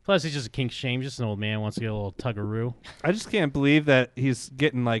click. Plus, he's just a kink shame. Just an old man wants to get a little tuggaroo. I just can't believe that he's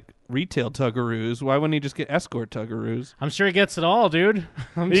getting like retail tuggaroos. Why wouldn't he just get escort tuggaroos? I'm sure he gets it all, dude.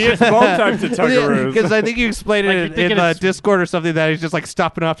 He gets both types of tuggaroos. Because I think you explained Like, it you're in thinking the it's- Discord or something that he's just like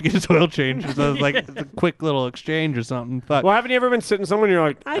stopping off to get his oil change. So it's like a quick little exchange or something. But Well, haven't you ever been sitting somewhere and you're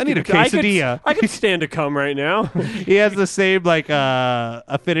like, I need a quesadilla. I could stand to come right now. he has the same like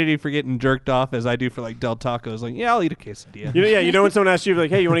affinity for getting jerked off as I do for like Del Tacos. Like, yeah, I'll eat a quesadilla. You know when someone asks you like,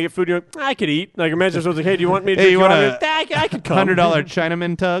 hey, you want to get food? You're like, I could eat. Like imagine someone's like, hey, do you want me to? Hey, drink you your want water?" a I could come. $100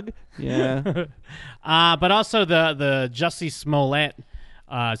 Chinaman tug? Yeah. But also the Jussie Smollett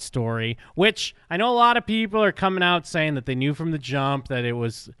story, which I know a lot of people are coming out saying that they knew from the jump that it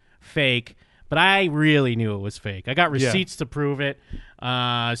was fake, but I really knew it was fake. I got receipts to prove it.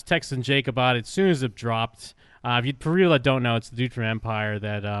 I was texting Jake about it as soon as it dropped. If you for real that don't know, it's the dude from Empire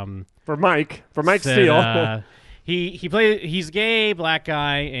that for Mike said, Steele. he's a gay black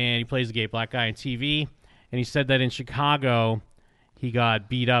guy and he plays a gay black guy on TV, and he said that in Chicago he got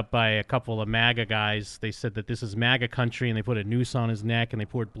beat up by a couple of MAGA guys. They said that this is MAGA country, and they put a noose on his neck, and they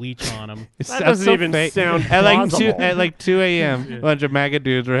poured bleach on him. It That sounds doesn't so even fake. sound at like 2 a.m. A bunch of MAGA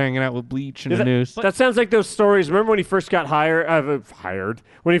dudes were hanging out with bleach and a noose. That sounds like those stories. Remember when he first got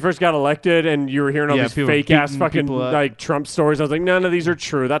when he first got elected, and you were hearing all Yeah, these people fake ass beating fucking people up. like Trump stories. I was like, none of these are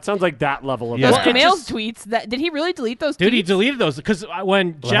true. That sounds like that level of. Yeah. Those crap. Kumail's tweets. Did he really delete those? Dude, tweets? he deleted those because when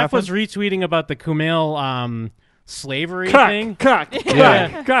What Jeff was happened? retweeting about the Kumail slavery thing, Cuck.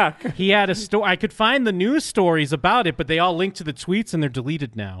 he had a story. I could find the news stories about it, but they all linked to the tweets and they're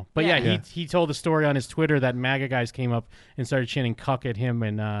deleted now. But Yeah. he told a story on his Twitter that MAGA guys came up and started chanting "cuck" at him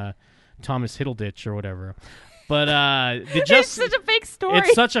and Thomas Hiddleditch or whatever. But it's such a fake story.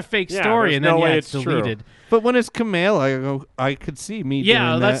 It's such a fake story, and then it's deleted. True. But when it's Kumail, I could see me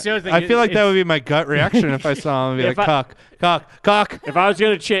doing that's that. the other thing. I feel like that would be my gut reaction if I saw him and be like, cock. If I was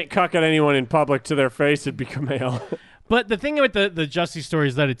going to chant cuck at anyone in public to their face, it'd be Kumail. But the thing with the Jussie story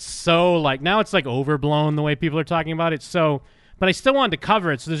is that it's so, like, now it's, like, overblown the way people are talking about it. So, but I still wanted to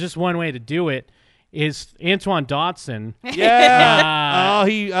cover it, so there's just one way to do it. Is Antoine Dotson. Yeah.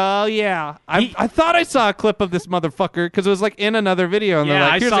 Yeah. I thought I saw a clip of this motherfucker because it was like in another video. And Yeah, they're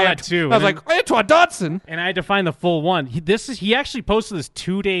like, I Here's saw that too. I was like, Antoine Dotson. And I had to find the full one. He actually posted this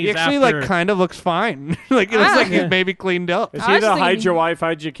 2 days He actually after. like kind of looks fine. Like it looks like he's maybe cleaned up. Is he the hide your wife,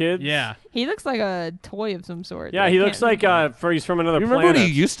 hide your kids? Yeah. He looks like a toy of some sort. Yeah, he looks like he's from another Remember planet. what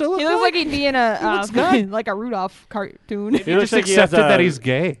he used to look He like? looks like he'd be in a good. like a Rudolph cartoon. He looks just like accepted that he's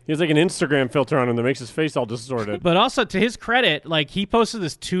gay. He has like an Instagram filter on him that makes his face all distorted. But also, to his credit, like, he posted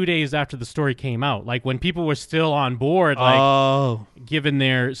this 2 days after the story came out. Like, when people were still on board, like, giving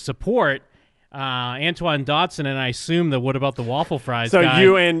their support, Antoine Dotson, and I assume the What About the Waffle Fries So guy.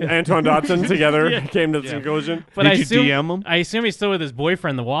 you and Antoine Dotson together came to the conclusion? But Did I you assume, DM him? I assume he's still with his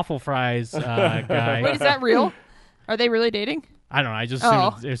boyfriend, the Waffle Fries guy. Wait, is that real? Are they really dating? I don't know. I just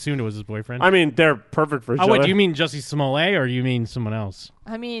Oh. assumed it was his boyfriend. I mean, they're perfect for each other. Wait, do you mean Jussie Smollett or you mean someone else?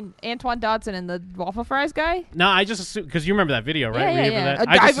 I mean, Antoine Dotson and the Waffle Fries guy? No, I just assumed, because you remember that video, right? Yeah, Were you yeah,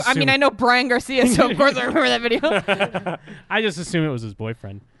 able yeah. to- just I mean, I know Brian Garcia, so of course I remember that video. I just assumed it was his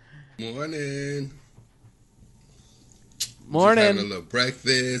boyfriend. Morning. Morning. Just having a little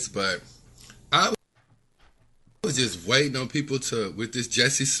breakfast, but I was just waiting on people with this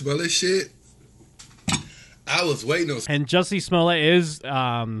Jussie Smollett shit. I was waiting on. And Jussie Smollett is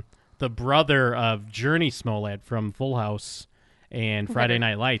the brother of Journey Smollett from Full House and Friday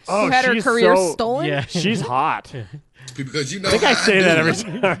Night Lights. Who had her career stolen? Yeah, she's hot. Because you know, I think I how say that do.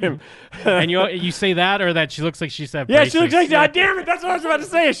 every time. And you say that, or that she looks like she's have Yeah, braces? she looks like. God damn it! That's what I was about to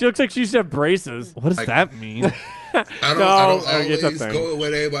say. She looks like she used to have braces. What does that mean? I don't it's a always thing. go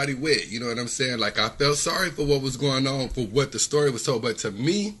with everybody with. You know what I'm saying? Like, I felt sorry for what was going on, for what the story was told. But to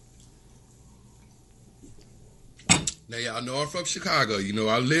me, now y'all know I'm from Chicago. You know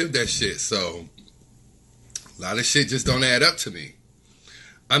I lived that shit. So a lot of shit just don't add up to me.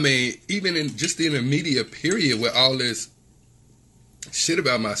 I mean, even in the media period with all this shit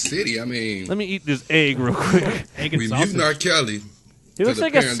about my city. I mean, let me eat this egg real quick. Egg and we sausage. muting R. Kelly. He looks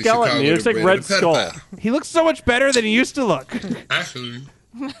like a skeleton. He looks like Red Skull. He looks so much better than he used to look. Actually,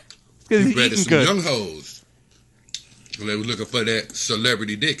 Because he he's bred eating some good. young hoes. And they were looking for that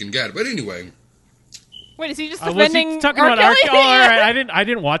celebrity dick and got it. But anyway, Wait, is he just Was defending he talking R. about R. Kelly? Oh, all right. I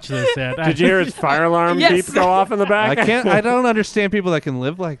didn't watch this yet. Did you hear his fire alarm Yes. beep go off in the back? I don't understand people that can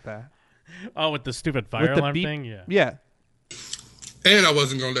live like that. Oh, with the stupid fire With the alarm beep- thing? Yeah. Yeah. and I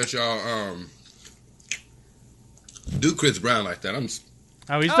wasn't gonna let y'all do Chris Brown like that.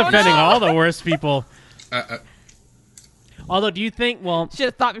 Oh, he's defending all the worst people. I Although, do you think? Well, Should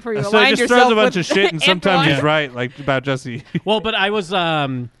have thought before you So aligned he just yourself throws a bunch with of shit, and sometimes Antoine. he's right, like about Jussie. well, but I was.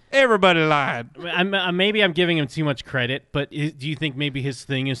 Everybody lied. Maybe I'm giving him too much credit, but do you think maybe his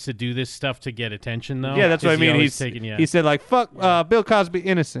thing is to do this stuff to get attention, though? Yeah, that's what I Is he mean. always taking, He said like, "Fuck, Bill Cosby,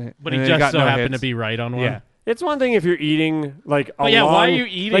 innocent," but and he then just got so no happened hits. to be right on one. Yeah. It's one thing if you're eating like a But yeah, long, why are you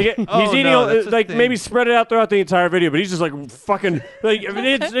eating? Like, Oh, he's eating no, that's the like thing. maybe spread it out throughout the entire video, but he's just like fucking like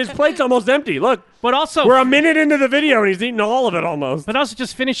his plate's almost empty. Look, But also, we're a minute into the video and he's eating all of it almost. but also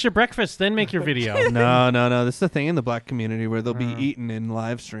just finish your breakfast, then make your video. No. This is the thing in the black community where they'll be eating and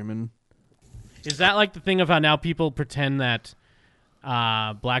live streaming. Is that like the thing of how now people pretend that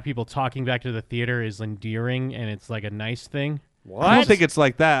black people talking back to the theater is endearing and it's like a nice thing? I don't think it's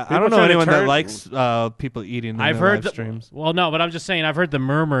like that. People I don't know try to anyone that turn- likes people eating in I've their heard live streams. well, no, but I'm just saying I've heard the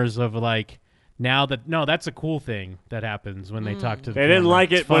murmurs of like now that that's a cool thing that happens when they talk to the They didn't camera.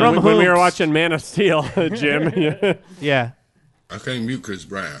 like It's it fun. when we were hoops. watching Man of Steel, Jim. Yeah. I can't mute Chris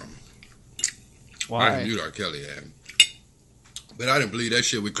Brown. Why? I can mute R. Kelly, but I didn't believe that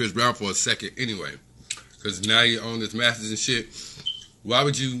shit with Chris Brown for a second anyway. Because now you own this masters and shit. Why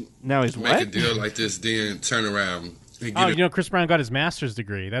would you Now he's make what? a deal like this, then turn around and Oh, get you know, Chris Brown got his master's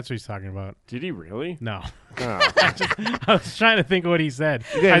degree. That's what he's talking about. Did he really? No. Oh. I was trying to think of what he said.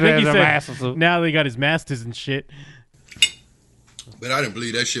 You guys I think he have the said masters. now that he got his masters and shit. But I didn't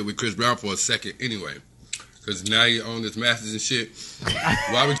believe that shit with Chris Brown for a second anyway. Because now you own this masters and shit.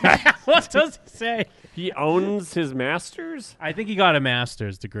 Why would you? What does he say? He owns his masters? I think he got a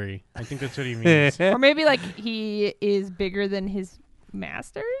master's degree. I think that's what he means. Or maybe like he is bigger than his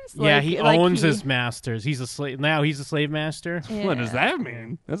masters. Yeah, Like- he like owns his masters. He's a slave now. He's a slave master. What does that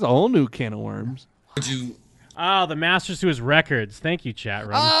mean? That's a whole new can of worms. Would you? Oh, the masters to his records. Thank you, chat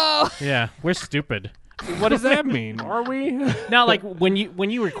room. Oh, Yeah, we're stupid. What does that mean? Are we? Now, like when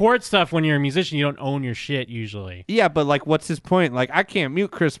you record stuff when you're a musician, you don't own your shit usually. Yeah, but like, what's his point? Like, I can't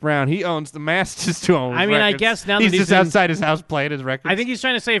mute Chris Brown. He owns the masters to own. I mean, I records. guess now he's that he's just in- outside his house playing his records. I think he's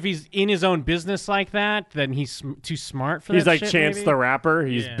trying to say if he's in his own business like that, then he's too smart for He's that like shit, Chance maybe? the Rapper.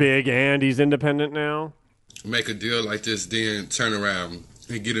 He's Yeah. big and he's independent now. Make a deal like this, then turn around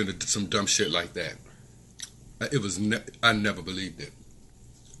and get into some dumb shit like that. It was I never believed it.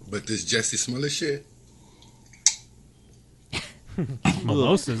 But this Jesse Smollett shit.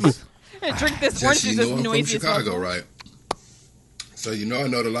 Mimosas. Drink this orange Jesse, juice you as know I'm from noisy as Chicago, possible. right? So you know I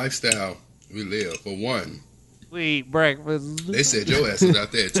know the lifestyle we live. For one, we eat breakfast. they said your ass was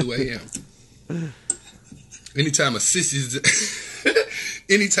out there at 2 a.m. Anytime a sissy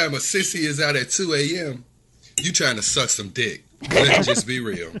is out at 2 a.m., you trying to suck some dick. Let's just be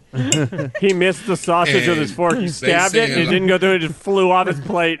real. He missed the sausage with his fork. He stabbed it, and it didn't go through. It just flew off his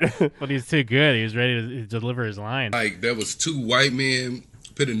plate. But he's too good. He was ready to deliver his line. Like, there was 2 white men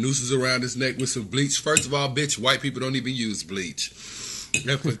putting nooses around his neck with some bleach. First of all, bitch, white people don't even use bleach.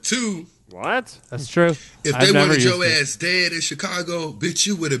 And for 2, what? That's true. If I've they never wanted your used it. ass dead in Chicago, bitch,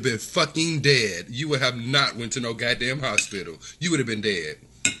 you would have been fucking dead. You would have not went to no goddamn hospital. You would have been dead.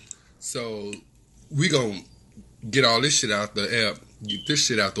 So we gonna get all this shit out the air. Get this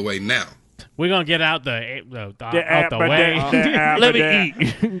shit out the way now. We're gonna get out out the way. Let me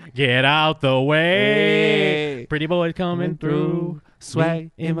eat. Get out the way. Hey. Pretty boys coming through.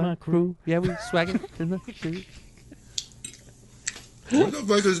 Swag Me and my crew. Yeah, we swagging in the crew. What the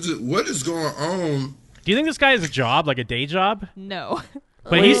fuck is this? What is going on? Do you think this guy has a job, like a day job? No.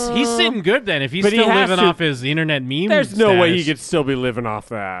 But he's sitting good then. If he's But he still has living to- off his internet meme. There's no way he status. could still be living off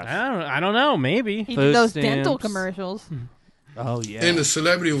that. I don't know. Maybe He Food did those stamps. dental commercials. Oh yeah. In the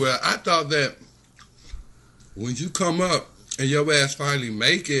celebrity world, I thought that when you come up and your ass finally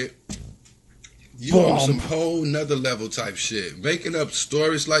make it, you on some whole nother level type shit. Making up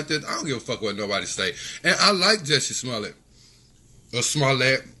stories like this, I don't give a fuck what nobody say. And I like Jesse Smollett. Or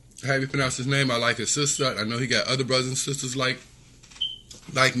Smollett, how you pronounce his name. I like his sister. I know he got other brothers and sisters like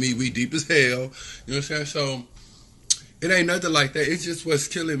me. We deep as hell. You know what I'm saying? So it ain't nothing like that. It's just what's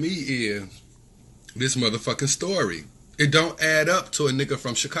killing me is this motherfucking story. It don't add up to a nigga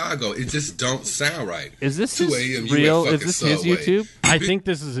from Chicago. It just don't sound right. Is this 2 his a.m. you real? at Is fucking this his Subway. YouTube? I think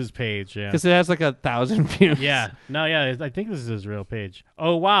this is his page. Yeah. Because it has like 1,000 views. Yeah. No. Yeah. I think this is his real page.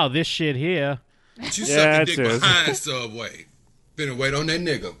 Oh wow, this shit here. You Yeah, sucking it's dick his. behind Subway. Finna wait on that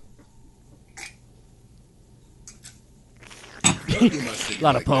nigga. A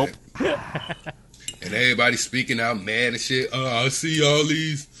lot of Pope. And everybody speaking out mad and shit. I see all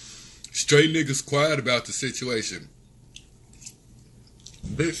these straight niggas quiet about the situation.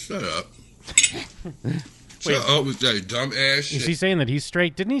 Bitch, shut up. Shut up with that dumb ass shit. Is he saying that he's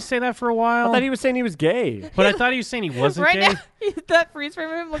straight? Didn't he say that for a I while? thought he was saying he was gay. But I thought he was saying he wasn't Right gay. now, that freeze frame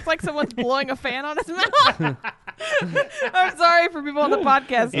of him looks like someone's blowing a fan on his mouth. I'm sorry for people on the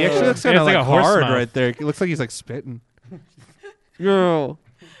podcast. He actually looks It's kind of like like a horse hard mouth. right there. It looks like he's like spitting. Girl,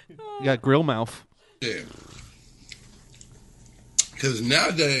 you got grill mouth. Yeah. Because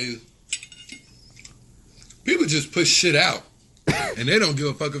nowadays, people just push shit out. And they don't give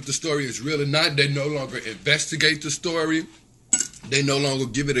a fuck if the story is real or not. They no longer investigate the story. They no longer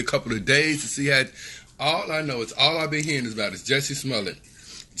give it a couple of days to see how. All I know is all I've been hearing about is Jesse Smollett.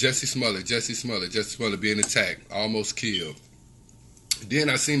 Jesse Smollett, Jesse Smollett, Jesse Smollett being attacked, almost killed. Then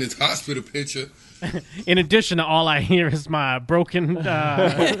I seen this hospital picture. In addition to all I hear is my broken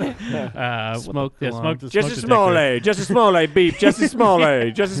Smoke smoke alarm. Jesse detector. Smollett, Jesse Smollett, beep. Jesse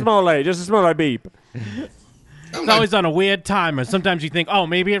Smollett, Jesse Smollett, Jesse Smollett, beep. It's always on a weird timer. Sometimes you think, oh,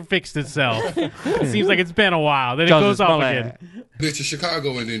 maybe it fixed itself. It seems like it's been a while. Then it Jesse goes off Smollett. again. Bitch in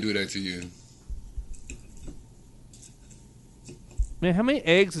Chicago and didn't do that to you. Man, how many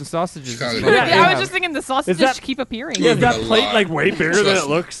eggs and sausages? Chicago. does Yeah, Chicago I was have? just thinking the sausages that- keep appearing. Yeah, is that a plate lot. like way bigger than Trust it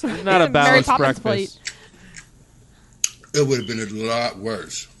me. looks? Not a Mary balanced Poppins breakfast. It would have been a lot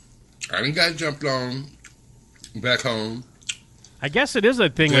worse. I done got jumped on back home. I guess it is a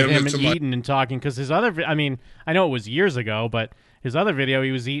thing with Damn him it to my- eating and talking because his other. I mean, I know it was years ago, but his other video, he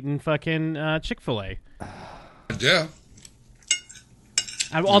was eating fucking Chick-fil-A. Yeah.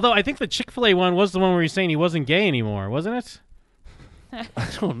 Although I think the Chick-fil-A one was the one where he's saying he wasn't gay anymore, wasn't it? I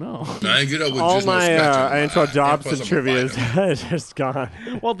don't know. I ain't get up with All just no my scratch on my Antoine eye. Dobson Plus I'm a trivia fighter. is just gone.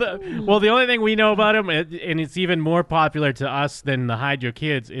 Well, the only thing we know about him, and it's even more popular to us than the Hide Your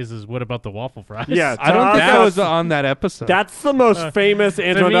Kids, is what about the waffle fries? Yeah, I don't think That's- I was on that episode. That's the most famous To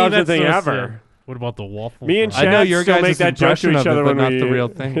Antoine me, Dobson that's thing so ever. sick. What about the waffle? Me and fries? Chad I know your still guys' make that joke to impression each of it, other but when not we. the real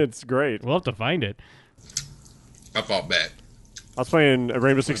thing. It's great. We'll have to find it. I fought back. was playing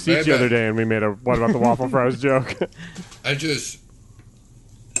Rainbow Six Siege the other day, and we made a "What about the waffle fries" joke.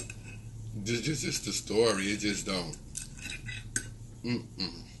 Just the story. It just don't.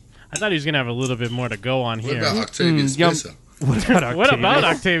 I thought he was gonna have a little bit more to go on What here. about Octavia Spencer? What about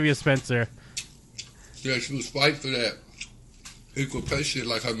Octavia Spencer? Yeah, she was fighting for that equal pay shit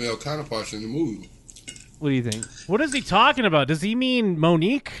like her male counterparts in the movie. What do you think? What is he talking about? Does he mean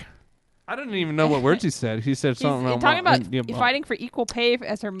Monique? I don't even know what words he said. He said He's something talking about yeah, fighting for equal pay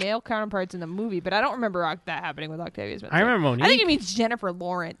as her male counterparts in the movie, but I don't remember that happening with Octavia Spencer. I remember Monique. I think it means Jennifer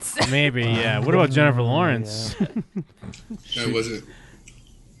Lawrence. Maybe, yeah. What about Jennifer Lawrence? And was it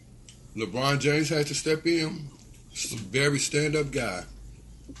LeBron James had to step in? Very stand-up guy.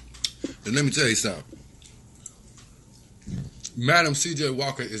 And let me tell you something. Madam C.J.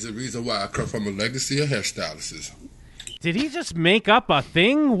 Walker is the reason why I come from a legacy of hairstylists. Did he just make up a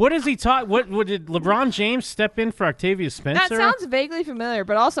thing? What is he talk? What did LeBron James step in for Octavia Spencer? That sounds vaguely familiar,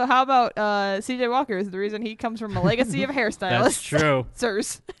 but also how about C.J. Walker is the reason he comes from a legacy of hairstylists. That's true.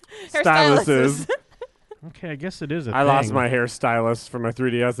 Sirs. Stylists. Okay, I guess it is a I thing. lost my hairstylist for my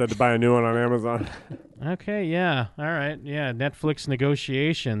 3DS. I had to buy a new one on Amazon. Okay, yeah. All right. Yeah, Netflix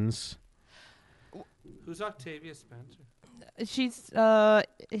negotiations. Who's Octavia Spencer? She's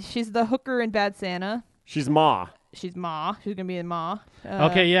the hooker in Bad Santa. She's Ma. She's Ma. She's gonna be in Ma.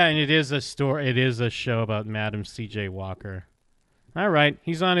 Okay, yeah, and it is a story. It is a show about Madam C.J. Walker. All right,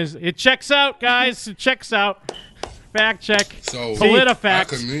 he's on his. It checks out, guys. It checks out. Fact check. So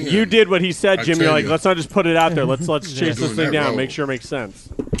PolitiFact. You did what he said, I Jim. tell You're like, you. let's not just put it out there. Let's chase Doing this thing that down. role. Make sure it makes sense.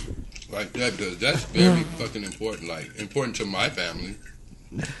 Like that does. That's very fucking important. Like important to my family.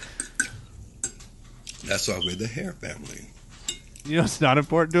 That's why we're the hair family. You know, it's not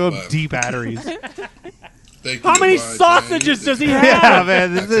important to him. But- Deep batteries. Thank How you, many LeBron sausages James. does he Yeah, have?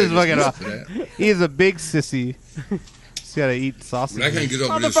 man, this is fucking. for that. He's a big sissy. He's got to eat sausage. I can't get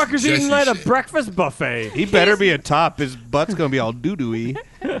over this Motherfucker's eating Jesse like a shit. breakfast buffet. He better be a top. His butt's gonna be all doo-dooey,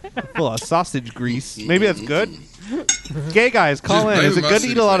 full of sausage grease. Maybe that's good. Gay guys, call Just in. Is it blame good to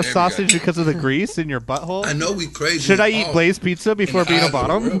eat a lot of my city for every sausage guy. because of the grease in your butthole? I know we crazy. Should I as eat fuck Blaze Pizza before in the being a eyes of the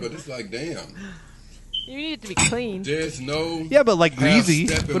bottom? world, but it's like, damn. You need it to be clean. There's no. Yeah, but like greasy.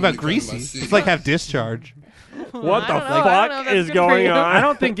 half-stepping What about when it comes to my greasy? city. It's like have discharge. What the I don't know if fuck that's is good going for you. on? I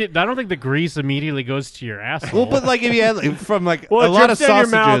don't think the grease immediately goes to your asshole. Well, but like if you had like, from like Well, a it lot of drips down your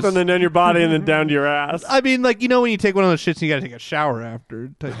sausages. mouth and then down your body and then down to your ass. I mean, like you know when you take one of those shits and you gotta take a shower after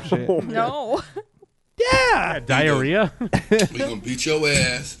type shit. No. Yeah. Diarrhea. We gonna beat your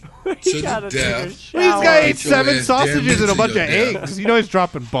ass to gotta the take a death. Well, this guy ate Beat your 7 ass sausages damn and a to bunch your of death. eggs. You know he's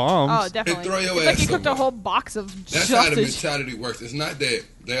dropping bombs. Oh, definitely. throw your It's like ass he cooked a somewhere. whole box of That's how the sausage. mentality works. It's not that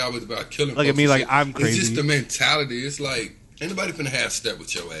they always about killing. Look at folks me and like shit. I'm It's crazy. just the mentality. It's like anybody finna half step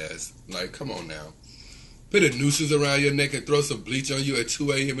with your ass. Like, come on now. Put a nooses around your neck and throw some bleach on you at 2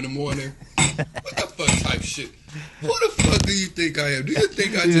 a.m. in the morning. What the fuck type shit? Who the fuck do you think I am? Do you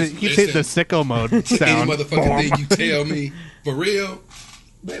think I just You take the listen sicko mode to any sound. motherfucking thing you tell me? For real?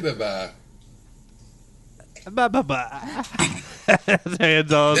 Baby, bye. Bye bye bye.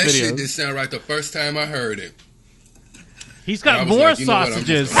 Hands on That shit videos. didn't sound right the first time I heard it. He's I got was more like, you know what, I'm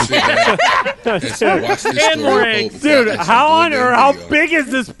sausages. just gonna sit back and watch this And story more unfold eggs. before I Dude, actually how do on that or how video. big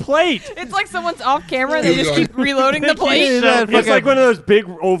is this plate? It's like someone's off camera and they Here just we keep reloading the plate. It's like one of those big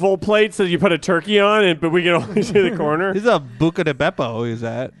oval plates that you put a turkey on, but we can only see the corner. This is a Buca de Beppo. Is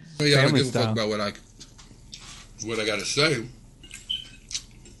that Well, yeah, I don't family give a fuck style? about what I gotta say,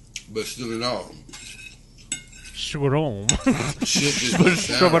 but still in all, Shroom. shit just don't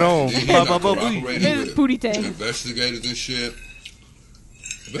sound right. Shroom. Then you're not Ba, ba, ba, cooperating It's with booty tank. investigators and shit.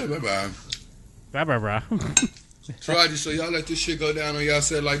 Bye. Blah, blah, blah. Try just so y'all let this shit go down on y'all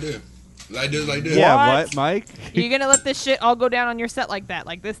set like this. Like this. Yeah, What? what, Mike? You're gonna let this shit all go down on your set like that,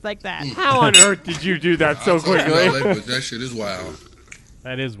 like this, like that. How on earth did you do that so I'll tell y'all quickly? later, but that shit is wild.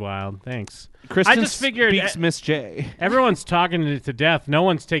 That is wild. Thanks. Kristen I just figured speaks Miss J. everyone's talking it to death. No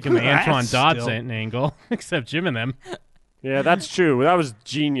one's taking the That's Antoine still- Dodson angle, except Jim and them. Yeah, that's true. That was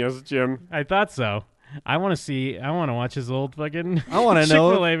genius, Jim. I thought so. I want to watch his old fucking I wanna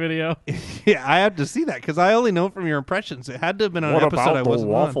know- Chick-fil-A video. Yeah, I have to see that because I only know it from your impressions. It had to have been on What an episode about I the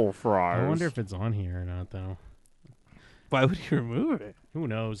wasn't waffle on. fries? I wonder if it's on here or not, though. Why would he remove it? Who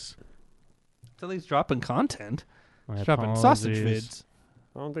knows? Until he's dropping content. My He's dropping sausage apologies. vids.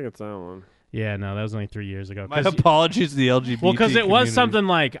 I don't think it's that one. Yeah, no, that was only 3 years ago. My 'Cause- apologies to the LGBT Well, because it was community. something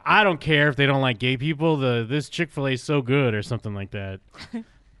like, I don't care if they don't like gay people. This Chick-fil-A is so good, or something like that.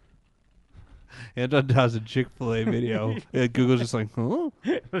 Anton does a Chick-fil-A video. Google's just like, huh?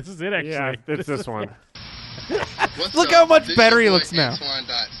 This is it, actually. Yeah, it's this one. What's Look up? how much This better your he boy looks now. Antoine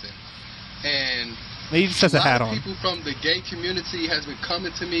Dotson. And He just has a hat lot on. of people from the gay community has been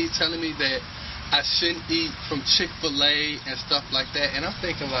coming to me, telling me that I shouldn't eat from Chick-fil-A and stuff like that. And I'm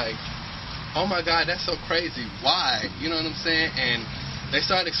thinking like, oh my God, that's so crazy. Why? You know what I'm saying? And they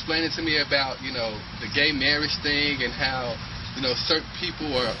started explaining to me about, the gay marriage thing and how, certain people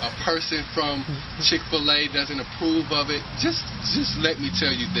or a person from Chick-fil-A doesn't approve of it. Just let me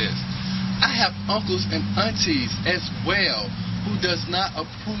tell you this. I have uncles and aunties as well who does not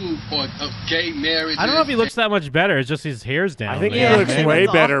approve of gay marriages. I don't know if he looks that much better. It's just his hair's down. I think there. he looks way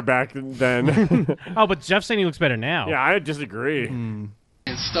better back then. Oh, but Jeff's saying he looks better now. Yeah, I disagree. And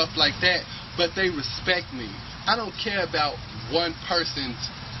stuff like that, but they respect me. I don't care about one person's,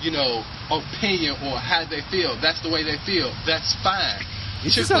 opinion or how they feel. That's the way they feel. That's fine.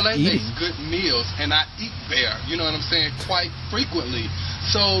 Chick-fil-A makes good meals, and I eat there, you know what I'm saying, quite frequently.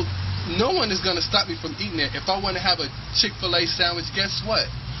 So no one is going to stop me from eating it. If I want to have a Chick-fil-A sandwich, guess what?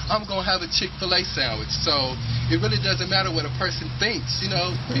 I'm going to have a Chick-fil-A sandwich. So it really doesn't matter what a person thinks.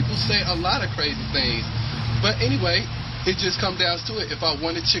 People say a lot of crazy things. But anyway, it just comes down to it. If I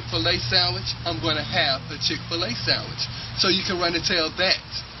want a Chick-fil-A sandwich, I'm going to have a Chick-fil-A sandwich. So you can run and tell that.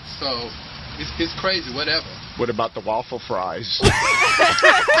 So it's crazy, whatever. What about the waffle fries?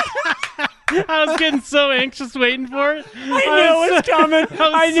 I was getting so anxious waiting for it. I knew it was coming.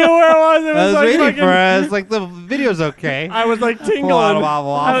 I knew where it was. It was I was like waiting fucking, for us. Like, the video's okay. I was like tingling.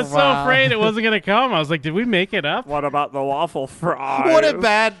 I was so afraid it wasn't going to come. I was like, did we make it up? What about the waffle fries? What a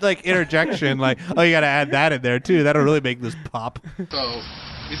bad, interjection. Like, oh, you got to add that in there, too. That'll really make this pop. So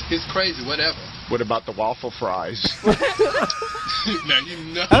it's crazy, whatever. What about the waffle fries? Now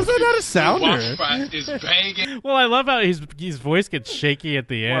How's that not a sounder? Waffle fries is banging. Well, I love how his voice gets shaky at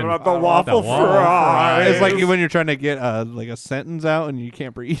the end. What about the waffle fries? It's like when you're trying to get a sentence out and you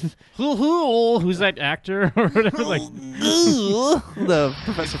can't breathe. Who's that actor or whatever? Like the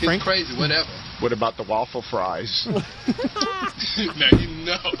Professor Frank. It's crazy, whatever. What about the waffle fries? Now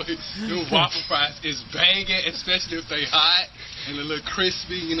the waffle fries is banging, especially if they hot and a little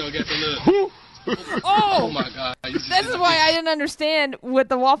crispy. Got the little. Oh my God! This is why I didn't understand what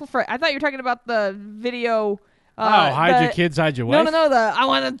the waffle fry. I thought you were talking about the video. Hide your kids, hide your wife. No. I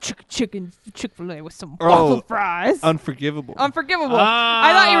want a Chick-fil-A with some waffle fries. Unforgivable. Unforgivable.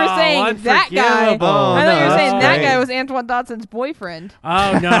 I thought you were saying that guy. I thought you were saying that guy was Antoine Dotson's boyfriend.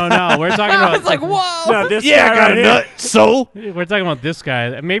 Oh no! We're talking about. I was like, whoa. No, this guy I got a nut, so. We're talking about this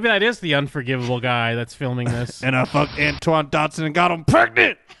guy. Maybe that is the unforgivable guy that's filming this. And I fucked Antoine Dotson and got him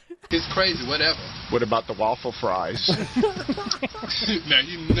pregnant. It's crazy, whatever. What about the waffle fries? Now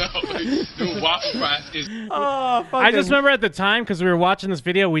the waffle fries is. I just remember at the time because we were watching this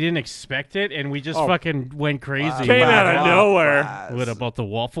video, we didn't expect it, and we just fucking went crazy. Came out of nowhere. What about the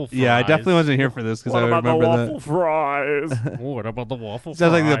waffle fries? Yeah, I definitely wasn't here for this because I remember What about the waffle fries? What about the waffle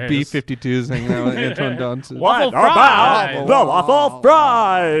Sounds fries? like the B-52s hanging out with Antoine Dotson. What fries. about the waffle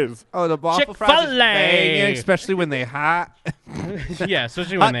fries? Oh, the waffle fries is banging, especially when they hot. Yeah,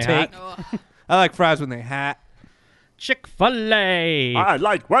 especially when they hot. I like fries when they hot. Chick-fil-A. I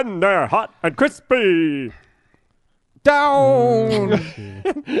like when they're hot and crispy. Down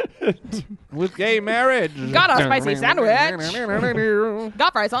with gay marriage. Got a spicy sandwich.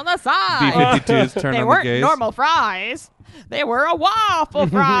 Got fries on the side. B-52s turn They on the weren't gays. normal fries. They were a waffle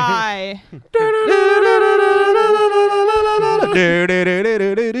fry.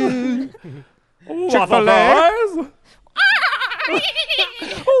 Waffle fries.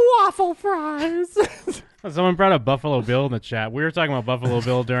 Waffle fries. Someone brought up Buffalo Bill in the chat. We were talking about Buffalo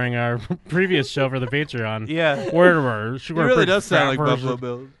Bill during our previous show for the Patreon. Yeah. It really does sound like Buffalo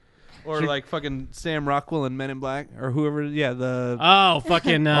Bill. Or like fucking Sam Rockwell and Men in Black. Or whoever,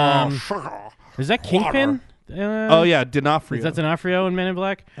 fucking... is that Kingpin? Oh, yeah, D'Onofrio. Is that D'Onofrio in Men in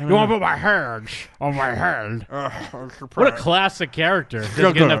Black? You want to put my hands on my head. What a classic character.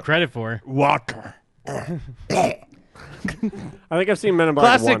 Doesn't get enough credit for. Water. I think I've seen Men in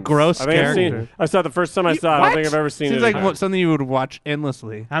Black Classic once. gross character. I saw it the first time I saw it. I don't think I've ever seen Seems it. like something you would watch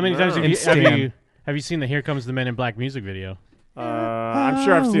endlessly. How many times have you seen the Here Comes the Men in Black music video? I'm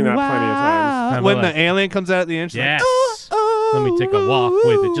sure I've seen that plenty of times. When the alien comes out at the end, she's yes. like, let me take a walk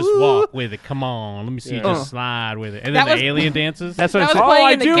with it. Just walk with it. Come on. Let me see you just slide with it. And then the alien dances. That's what That I'm was saying. playing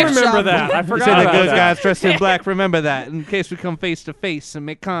I in the do gift remember shop. that. I You forgot said the about good that. guys dressed in black. Remember that in case we come face to face and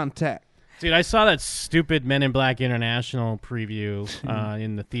make contact. Dude, I saw that stupid Men in Black International preview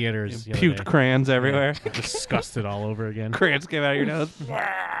in the theaters. The other Puked day. crayons everywhere. Disgusted all over again. Crayons came out of your nose.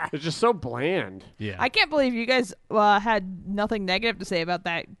 It's just so bland. Yeah. I can't believe you guys had nothing negative to say about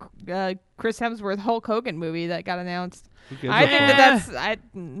that Chris Hemsworth Hulk Hogan movie that got announced. I think that's.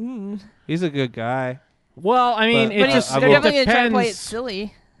 He's a good guy. Well, I mean, But it But just they're definitely depends. going to try to play it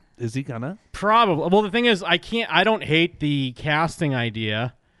silly. Is he gonna? Probably. Well, the thing is, I don't hate the casting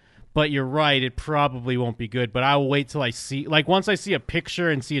idea, but you're right. It probably won't be good. But I will wait till I see, like, once I see a picture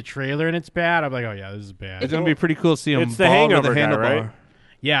and see a trailer and it's bad, I'm like, oh yeah, this is bad. It's gonna be pretty cool to see him. It's the ball to Hangover the guy, handlebar. right?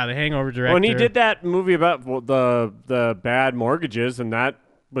 Yeah, the Hangover director. When he did that movie about the bad mortgages, and that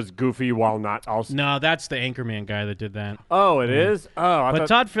was goofy while not also. No, that's the Anchorman guy that did that. Oh, it is? Oh, I but thought...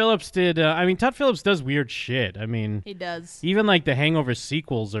 Todd Phillips did. Todd Phillips does weird shit. I mean, he does. Even like the Hangover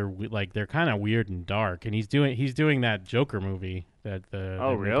sequels are like they're kind of weird and dark. And he's doing that Joker movie.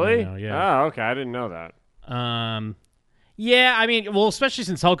 Oh, really? Yeah. Oh, okay. I didn't know that. Yeah. I mean, well, especially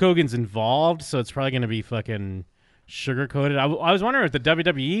since Hulk Hogan's involved, so it's probably going to be fucking sugar-coated. I was wondering if the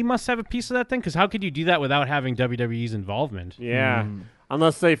WWE must have a piece of that thing, because how could you do that without having WWE's involvement? Yeah.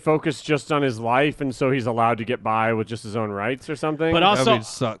 Unless they focus just on his life, and so he's allowed to get by with just his own rights or something. But also,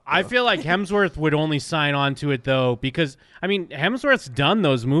 I feel like Hemsworth would only sign on to it, though, because, I mean, Hemsworth's done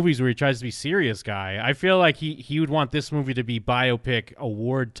those movies where he tries to be serious guy. I feel like he would want this movie to be biopic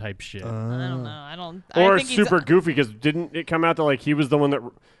award type shit. I don't know. Or I think super goofy, because didn't it come out that, like, he was the one that...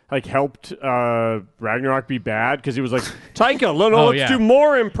 like helped Ragnarok be bad because he was like, Taika, let's do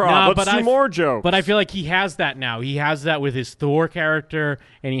more improv. Let's do more jokes. But I feel like he has that now. He has that with his Thor character,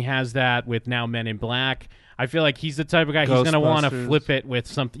 and he has that with now Men in Black. I feel like he's the type of guy who's going to want to flip it with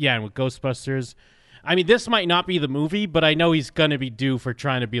something. Yeah, and with Ghostbusters. I mean, this might not be the movie, but I know he's going to be due for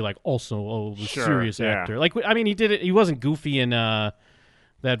trying to be like also a serious actor. Like, I mean, he did it. He wasn't goofy in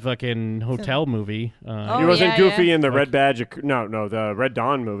that fucking hotel movie. He wasn't goofy in the Red Badge. The Red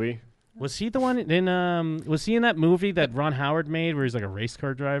Dawn movie. Was he the one in? Was he in that movie that Ron Howard made, where he's like a race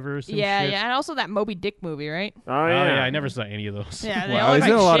car driver or some shit? Yeah, and also that Moby Dick movie, right? Oh yeah, I never saw any of those. Yeah, wow, he's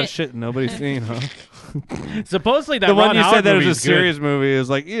in a lot of shit nobody's seen, huh? Supposedly that the one Ron you Howard said that was movie a is good. serious movie is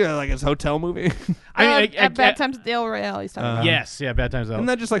like like his hotel movie. I mean, at Bad Times at the El Royale, he's talking about. Yes, yeah, Bad Times at the Isn't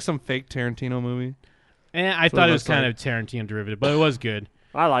that just like some fake Tarantino movie? And I thought it was kind of Tarantino derivative, but it was good.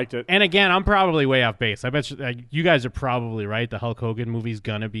 I liked it. And again, I'm probably way off base. I bet you guys are probably right. The Hulk Hogan movie's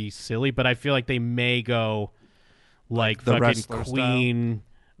gonna be silly, but I feel like they may go like the fucking wrestler Queen,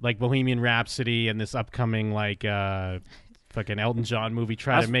 like Bohemian Rhapsody, and this upcoming like fucking Elton John movie.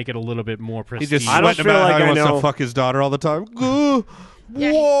 Try to make it a little bit more He prestige. just sweating about how he wants to fuck his daughter all the time. Whoa! He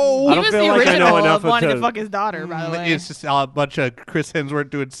was the original of wanting to fuck his daughter, by the way. It's just a bunch of Chris Hemsworth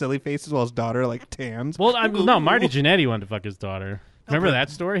doing silly faces while his daughter like tans. Well, no, Marty Jannetty wanted to fuck his daughter. Remember that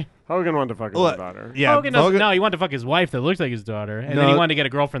story? Hogan wanted to fuck his daughter. Yeah, Hogan doesn't. No, he wanted to fuck his wife that looked like his daughter, and then he wanted to get a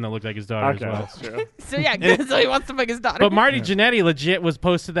girlfriend that looked like his daughter as well. That's true. So he wants to fuck his daughter. But Marty Jannetty legit was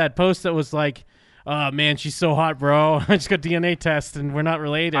posted that post that was like, "Oh man, she's so hot, bro. I just got DNA test and we're not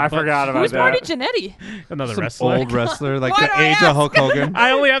related." I forgot about Who's that. Marty Jannetty? Another Some wrestler, old wrestler, like Why the do I age of Hulk Hogan.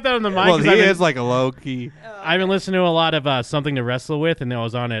 I only have that on the mind. Well, 'cause he I've been- is like a low key. I've been listening to a lot of Something to Wrestle With, and I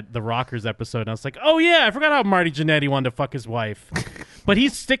was on the Rockers episode, and I was like, oh yeah, I forgot how Marty Jannetty wanted to fuck his wife. But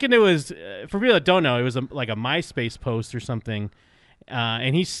he's sticking to his, for people that don't know, it was like a MySpace post or something,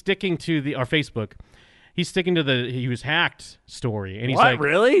 and he's sticking to or Facebook, he's sticking to he was hacked story. And he's What, like,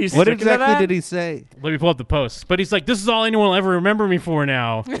 really? He's What sticking to exactly that? did he say? let me pull up the post. But he's like, this is all anyone will ever remember me for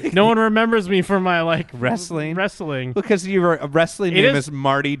now. No one remembers me for my like Wrestling? Because your wrestling It name is- is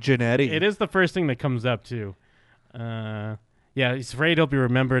Marty Jannetty. It is the first thing that comes up too. Yeah, he's afraid he'll be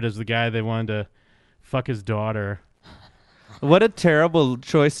remembered as the guy that wanted to fuck his daughter. What a terrible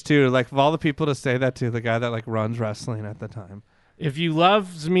choice too. Like of all the people to say that to, the guy that like runs wrestling at the time. If you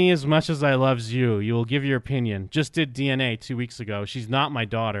loves me as much as I loves you, you will give your opinion. Just did DNA 2 weeks ago. She's not my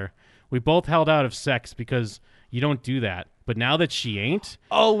daughter. We both held out of sex because you don't do that. But now that she ain't,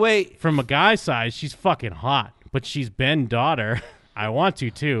 oh wait, from a guy's side, she's fucking hot. But she's been daughter. I want to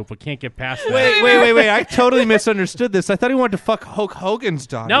too, but can't get past that. Wait. I totally misunderstood this. I thought he wanted to fuck Hulk Hogan's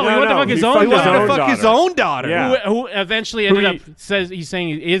daughter. No, he wanted to fuck his own He wanted daughter. to fuck his own daughter. Yeah. Who eventually ended up he's saying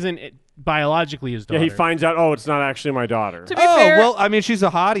he isn't biologically his daughter. Yeah, he finds out, it's not actually my daughter. To be fair, well, I mean, she's a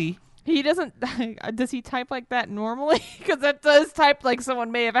hottie. he doesn't. Does he type like that normally? Because that does type like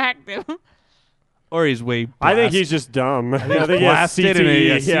someone may have hacked him. Or he's way I think he's just dumb. I think he has blasted and he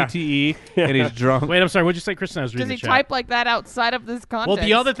has CTE. CTE and he's drunk. Wait, I'm sorry. What'd you say, Kristen? I was Does reading he the chat. type like that outside of this context? Well,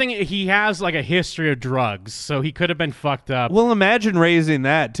 the other thing, he has like a history of drugs, so he could have been fucked up. Well, imagine raising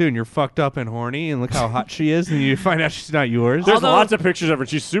that too, and you're fucked up and horny, and look how hot she is, and you find out she's not yours. There's lots of pictures of her.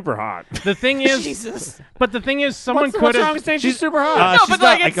 She's super hot. The thing is, Jesus. But the thing is, someone could what's wrong have. with saying she's super hot? No, she's but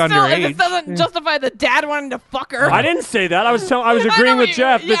not, like, it's like, still, underage. it doesn't justify the dad wanting to fuck her. I didn't say that. I was agreeing with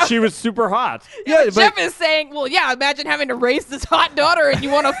Jeff that she was super hot. Yeah, Jeff is saying, well, yeah, imagine having to raise this hot daughter and you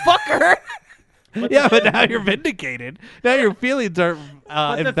want to fuck her. Yeah, but now you're vindicated. Now your feelings are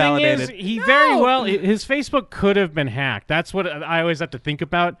But the invalidated. thing is, he very well, his Facebook could have been hacked. That's what I always have to think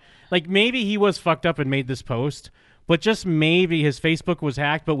about. Like, maybe he was fucked up and made this post, but just maybe his Facebook was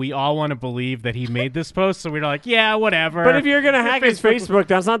hacked, but we all want to believe that he made this post, so we're like, yeah, whatever. But if you're going to hack his Facebook,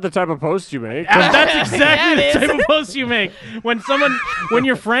 that's not the type of post you make. That's exactly the type of post you make. When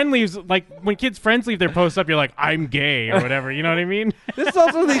your friend leaves, like when kids' friends leave their posts up, you're like, I'm gay or whatever. You know what I mean? This is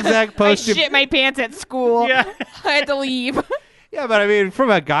also the exact I post. shit my pants at school. Yeah. I had to leave. Yeah, but I mean,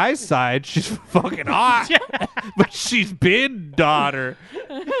 from a guy's side, she's fucking hot. But she's been daughter.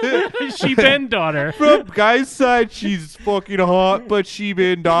 She been daughter. From guy's side, she's fucking hot, but she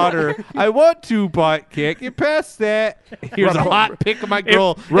been daughter. I want to, but can't get past that. Here's a hot pic of my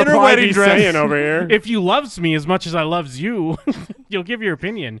girl in her wedding dress. over here. If you loves me as much as I loves you, you'll give your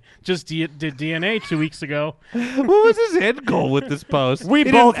opinion. Just did DNA 2 weeks ago. What was his end goal with this post? We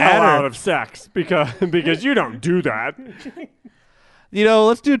It both didn't matter. fell out of sex because you don't do that. You know,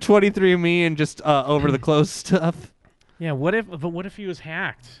 let's do 23andMe and just over the clothes stuff. Yeah, what if he was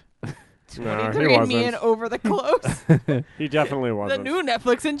hacked? No, he 23andMe and wasn't. over the clothes. He definitely The wasn't. new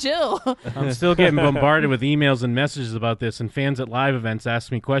Netflix and chill. I'm still getting bombarded with emails and messages about this, and fans at live events ask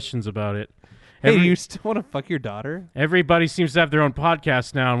me questions about it. Hey, you still want to fuck your daughter? Everybody seems to have their own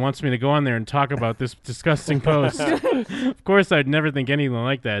podcast now and wants me to go on there and talk about this disgusting post. Of course, I'd never think anything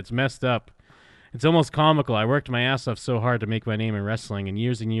like that. It's messed up. It's almost comical. I worked my ass off so hard to make my name in wrestling, and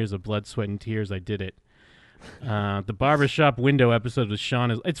years of blood, sweat, and tears, I did it. The barbershop window episode with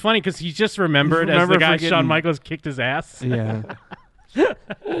Shawn is. It's funny because he just remembered as the guy Shawn Michaels kicked his ass. Yeah.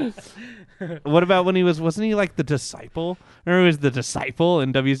 What about when wasn't he like the disciple? Or he was the disciple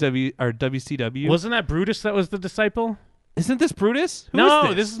in WCW? Wasn't that Brutus that was the disciple? Isn't this Brutus? Who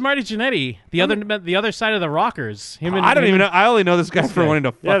No, is this is Marty Jannetty. The other side of the Rockers. I don't even know. I only know this guy for wanting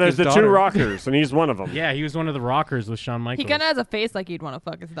to fuck Yeah, there's his the daughter. two rockers, and he's one of them. Yeah, he was one of the Rockers with Shawn He Michaels. kind of has a face like he'd want to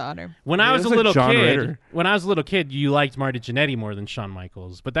fuck his daughter. When I was a looks like little John kid, Ritter. you liked Marty Jannetty more than Shawn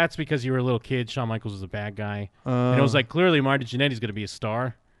Michaels. But that's because you were a little kid. Shawn Michaels was a bad guy. And it was like, clearly Marty Jannetty's going to be a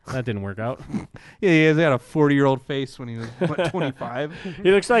star. That didn't work out. Yeah, he had a 40-year-old face when he was 25.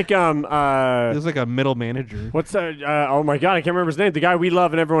 He looks like He looks like a middle manager. what's that? Oh my god, I can't remember his name. The guy we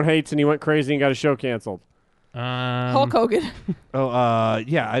love and everyone hates, and he went crazy and got his show canceled. Hulk Hogan.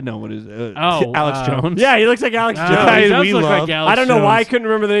 Yeah, I know what it is. Oh, Alex Jones. Yeah, he looks like Alex Jones. he does we look love. like Alex I don't know why I Jones. couldn't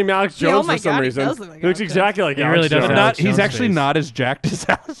remember the name Alex Yeah, Jones oh my for some God, he reason. does look like He looks Alex exactly like He Alex really does Jones. have Alex He's Jones' actually face. not as jacked as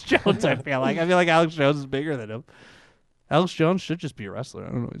Alex Jones, I feel like. I feel like Alex Jones is bigger than him. Alex Jones should just be a wrestler.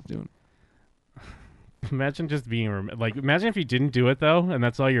 I don't know what he's doing. Imagine just being imagine if you didn't do it though, and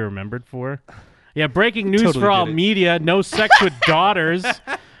that's all you're remembered for. Yeah, breaking news Totally for all did it. media: no sex with daughters.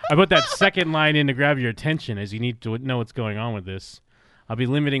 I put that second line in to grab your attention, as you need to know what's going on with this. I'll be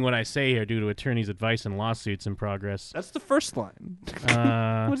limiting what I say here due to attorneys' advice and lawsuits in progress. That's the first line.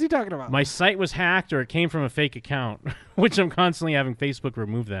 Uh, What's he talking about? My site was hacked, or it came from a fake account, which I'm constantly having Facebook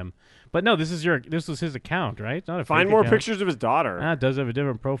remove them. But no, this was his account, right? Not a Find fake more account. pictures of his daughter. Ah, it does have a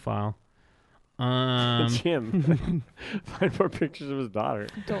different profile. Jim. Find more pictures of his daughter.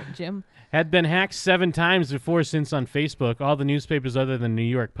 Don't, Jim. Had been hacked 7 times before since on Facebook. All the newspapers other than New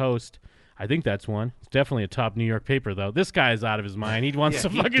York Post. I think that's one. It's definitely a top New York paper, though. This guy is out of his mind. He wants to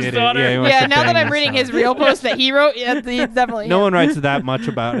fuck his did it. daughter. Yeah, he wants Yeah, to now bang that I'm his reading daughter. his real post that he wrote, yeah, it's definitely No him. one writes that much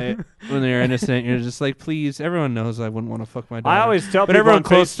about it when they're innocent. You're just like, please, everyone knows I wouldn't want to fuck my daughter. I always tell but people everyone on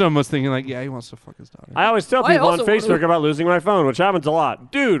close Face- to him was thinking like, yeah, he wants to fuck his daughter. I always tell I people on also wanna- Facebook about losing my phone, which happens a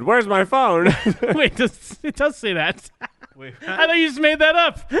lot. Dude, where's my phone? Wait, it does say that. I thought you just made that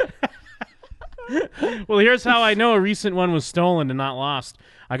up. Well, here's how I know a recent one was stolen and not lost.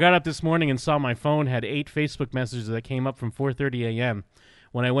 I got up this morning and saw my phone had 8 Facebook messages that came up from 4:30 a.m.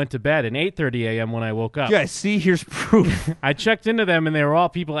 when I went to bed and 8:30 a.m. when I woke up. Yeah, see, here's proof. I checked into them, and they were all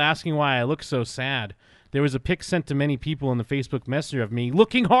people asking why I look so sad. There was a pic sent to many people in the Facebook Messenger of me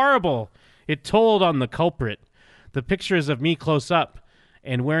looking horrible. It told on the culprit. The picture is of me close up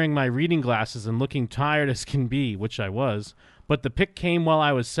and wearing my reading glasses and looking tired as can be, which I was. But the pic came while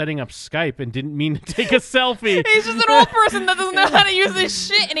I was setting up Skype and didn't mean to take a selfie. He's just an old person that doesn't know how to use this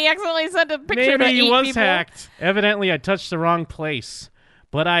shit, and he accidentally sent a picture Maybe to he 8 was people. hacked. Evidently, I touched the wrong place.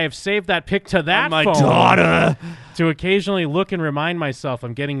 But I have saved that pic to that my phone daughter. to occasionally look and remind myself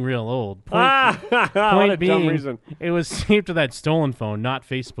I'm getting real old. what Point a being, dumb reason. it was saved to that stolen phone, not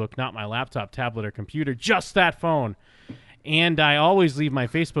Facebook, not my laptop, tablet, or computer, just that phone. And I always leave my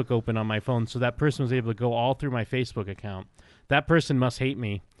Facebook open on my phone, so that person was able to go all through my Facebook account. That person must hate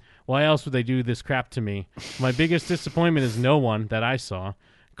me. Why else would they do this crap to me? My biggest disappointment is no one that I saw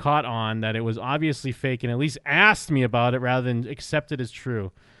caught on that it was obviously fake and at least asked me about it rather than accept it as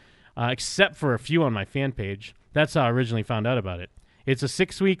true. except for a few on my fan page. That's how I originally found out about it. It's a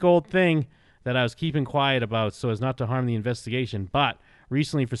 6-week-old thing that I was keeping quiet about so as not to harm the investigation, but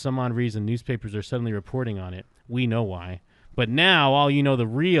recently, for some odd reason, newspapers are suddenly reporting on it. We know why. But now, all you know the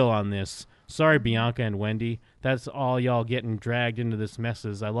real on this. Sorry, Bianca and Wendy. That's all y'all getting dragged into this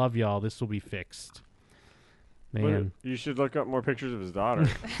messes. I love y'all. This will be fixed. Man. You should look up more pictures of his daughter.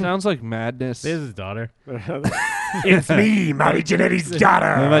 Sounds like madness. This is his daughter. It's me, Marty Jannetty's daughter.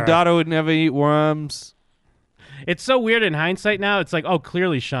 And my daughter would never eat worms. It's so weird in hindsight now. It's like, oh,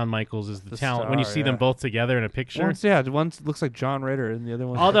 clearly Shawn Michaels is the talent when you star, see them both together in a picture. One looks like John Ritter, and the other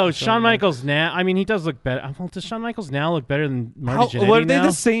one. Although Shawn Michaels now, I mean, he does look better. Well, does Shawn Michaels now look better than Marty Jannetty Were they now?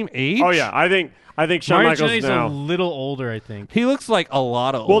 the same age? Oh yeah, I think Shawn Marty Michaels Jannetty's now. a little older, I think. He looks like a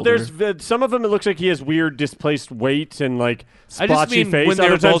lot of. Well, older. there's some of them. It looks like he has weird displaced weight and like I splotchy just mean face. when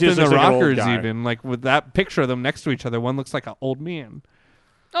they're Other times both he in just the looks like an old Rockers, guy. even like with that picture of them next to each other, one looks like an old man.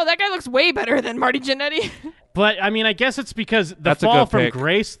 Oh, that guy looks way better than Marty Jannetty. But I mean, I guess it's because the That's a fall good from pick.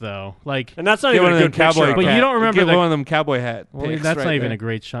 grace, though. Like, and that's not Get even one a of them good picture. cowboy. But you don't remember Get the- one of them cowboy hat. well, picks that's right not even there. a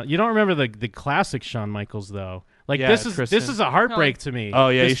great Shawn. You don't remember the classic Shawn Michaels though. Like Yeah, this Kristen. is a heartbreak to me. Oh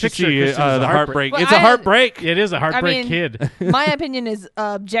yeah, This you should picture of see Kristen is a the heartbreak. Well, It's a heartbreak. It is a heartbreak I mean, kid. My opinion is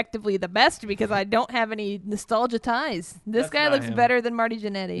objectively the best because I don't have any nostalgia ties. This guy not looks him. better than Marty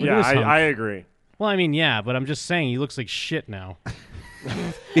Jannetty. Yeah, Look at this I agree. Well, I mean, yeah, but I'm just saying he looks like shit now.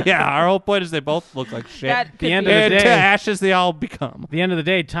 Yeah, our whole point is they both look like shit. That could The end be- of the And to day, ashes they all become. the end of the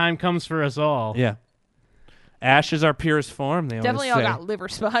day, time comes for us all. Yeah, ash is our purest form. They Definitely always all say. got liver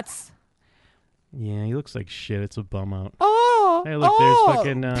spots. Yeah, he looks like shit. It's a bum out. Oh, Hey, look, there's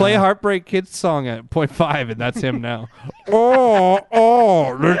fucking play a Heartbreak Kids song at 0.5, and that's him now.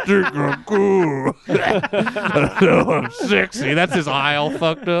 Let's take a cool. I'm sexy. That's his eye all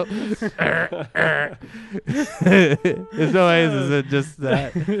fucked up. There's no way this is just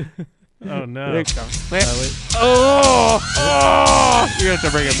that. Oh no! There it comes. Wait. Oh, you're gonna have to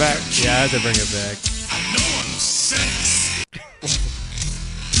bring it back. Yeah, I had to bring it back.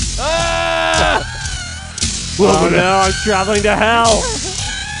 Oh no, I'm traveling to hell.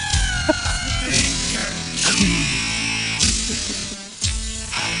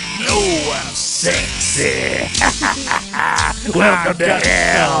 Welcome to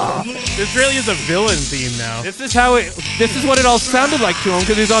hell. This really is a villain theme now. This is how it. This is what it all sounded like to him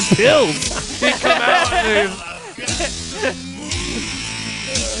because he's on pills. He'd come out and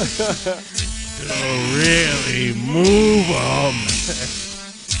Really move on.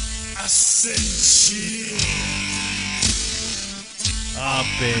 Up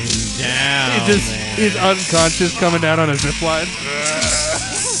and down. he's unconscious coming down on a zip line.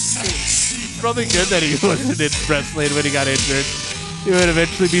 Probably good that he wasn't in wrestling when he got injured. He would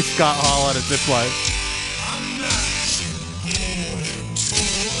eventually be Scott Hall on a zip line.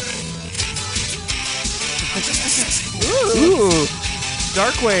 Ooh,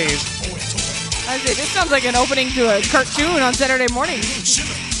 Darkwave. I say this sounds like an opening to a cartoon on Saturday morning.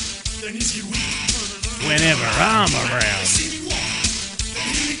 Whenever I'm around.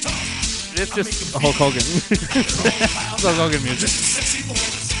 It's just Hulk Hogan. It's Hulk Hogan music.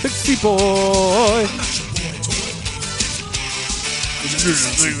 Sexy boy. This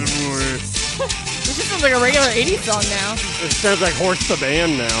just sounds like a regular 80s song now. It sounds like Horse the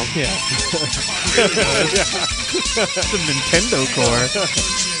Band now. Yeah. Some Nintendo core.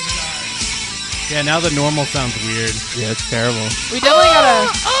 Yeah, now the normal sounds weird. Yeah, it's terrible. We definitely gotta.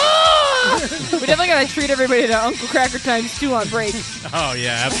 We definitely gotta treat everybody to Uncle Cracker times 2 on break. Oh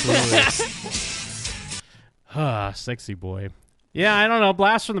yeah, absolutely. Sexy boy. Yeah, I don't know.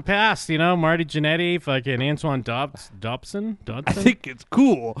 Blast from the past, you know, Marty Jannetty, fucking Antoine Dobson. I think it's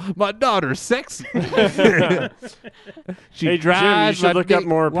cool. My daughter's sexy. She Hey, Jim, you drives should my look up dick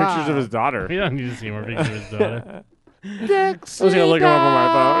more pictures of wild. his daughter. We don't need to see more pictures of his daughter. I was gonna look him up on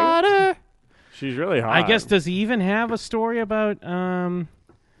my phone. She's really hot. I guess, does he even have a story about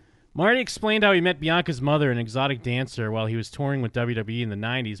Marty explained how he met Bianca's mother, an exotic dancer, while he was touring with WWE in the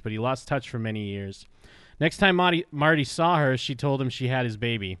 90s, but he lost touch for many years. Next time Marty saw her, she told him she had his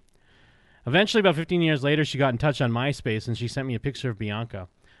baby. Eventually, about 15 years later, she got in touch on MySpace, and she sent me a picture of Bianca.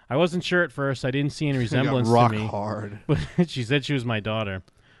 I wasn't sure at first. I didn't see any resemblance rock to me. hard. But she said she was my daughter.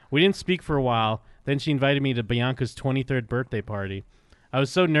 We didn't speak for a while. Then she invited me to Bianca's 23rd birthday party. I was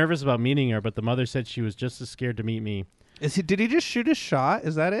so nervous about meeting her, but the mother said she was just as scared to meet me. Did he just shoot a shot?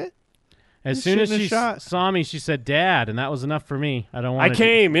 Is that it? As He's soon as shooting a she shot. saw me, she said, "Dad," and that was enough for me. I don't I want.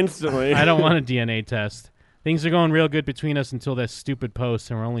 came instantly. I don't want a DNA test. Things are going real good between us until that stupid post,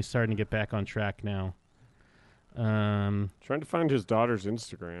 and we're only starting to get back on track now. Trying to find his daughter's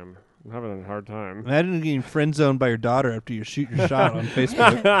Instagram. I'm having a hard time. Imagine getting friend zoned by your daughter after you shoot your shot on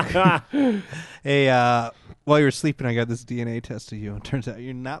Facebook. Hey, while you were sleeping, I got this DNA test of you. It turns out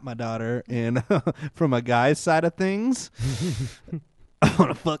you're not my daughter. And from a guy's side of things, I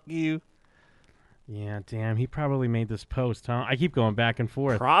want to fuck you. Yeah, damn. He probably made this post, huh? I keep going back and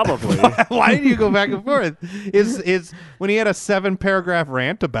forth. Probably. Why did you go back and forth? Is when he had a 7-paragraph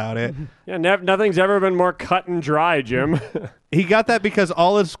rant about it. Yeah, nothing's ever been more cut and dry, Jim. He got that because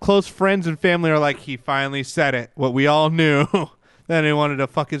all his close friends and family are like, he finally said it, what we all knew. Then he wanted to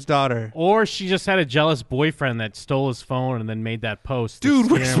fuck his daughter. Or she just had a jealous boyfriend that stole his phone and then made that post.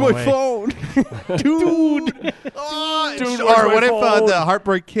 Dude, where's my phone? Dude. Oh, dude, or what if the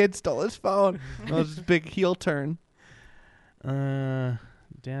Heartbreak Kid stole his phone? That was a big heel turn. Dan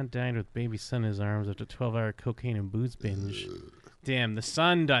died with baby son in his arms after 12-hour cocaine and booze binge. Damn, the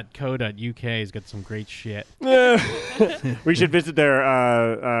sun.co.uk has got some great shit. We should visit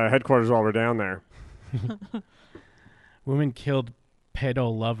their headquarters while we're down there. Woman killed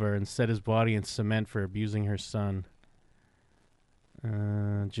pedo lover and set his body in cement for abusing her son.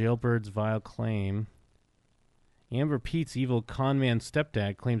 Jailbird's vile claim. Amber Pete's evil conman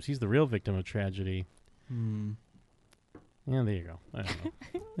stepdad claims he's the real victim of tragedy. Yeah, there you go. I don't know.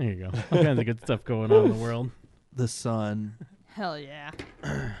 There you go. All kinds of good stuff going on in the world. The Sun. Hell yeah.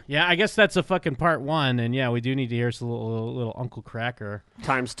 Yeah, I guess that's a fucking part 1, and yeah, we do need to hear some little Uncle Cracker.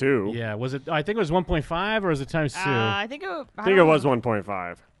 Times 2. Yeah, was it? I think it was 1.5, or was it times 2? I think it was 1.5.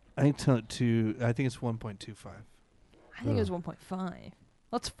 I think I think it's 1.25. I think it was 1.5.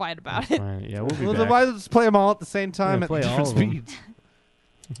 Let's fight about it. Fine. Yeah, we'll be Well, back. then why let's play them all at the same time Yeah, at play all different of them. speeds.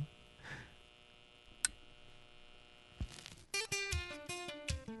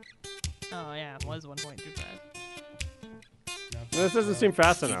 Oh yeah, it was 1.25. This doesn't seem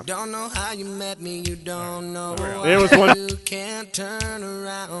fast enough. Don't know how you met me, you don't know It was one. you can't turn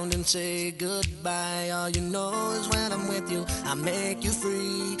around and say goodbye. All you know is when I'm with you, I make you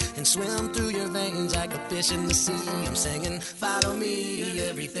free and swim through your veins like a fish in the sea. I'm singing, follow me,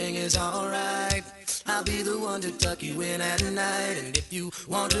 everything is alright. I'll be the one to tuck you in at night. And if you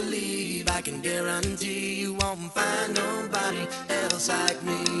want to leave, I can guarantee you won't find nobody else like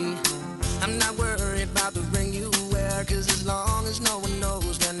me. I'm not worried about the ring you wear, 'cause as long as no one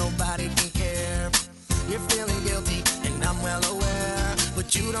knows, then nobody can care. You're feeling guilty, and I'm well aware,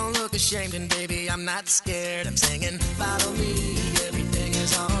 but you don't look ashamed, and baby, I'm not scared. I'm singing, follow me, everything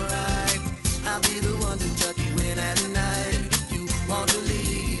is alright. I'll be the one to tuck you in at night. And if you want to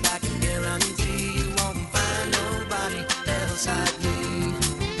leave, I can guarantee you won't find nobody else like me.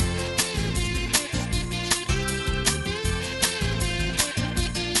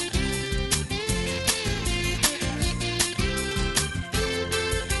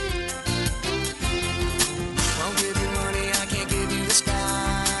 Won't give you money, I can't give you the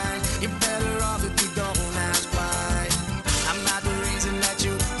sky. You're better off if you don't ask why. I'm not the reason that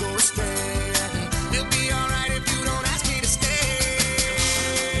you go astray. And you'll be alright if you don't ask me to stay.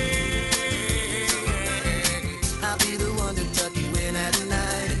 I'll be the one to tuck you in at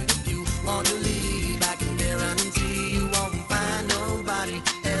night. And if you want to leave, I can guarantee you won't find nobody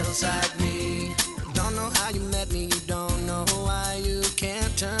else like me. Don't know how you met me, you don't know why you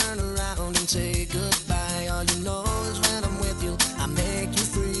can't turn around and say goodbye. All you know is when I'm with you, I make you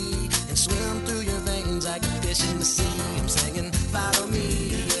free and swim through your veins like a fish in the sea. I'm singing, follow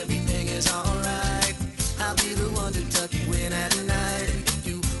me, everything is alright. I'll be the one to tuck you in at night. And if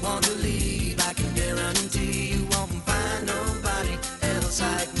you want to leave, I can guarantee you won't find nobody else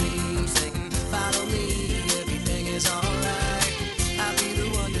like me. I'm singing, follow me, everything is alright. I'll be the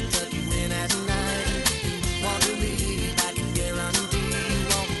one to tuck you in at night. And if you want to leave, I can guarantee you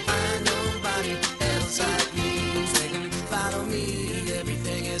won't find nobody else like me. I'm singing, follow me,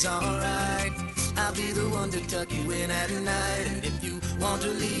 everything is alright. I'll be the one to tuck you in at night. And if you want to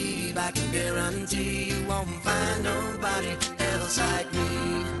leave, I can guarantee you won't find nobody else like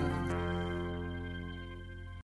me.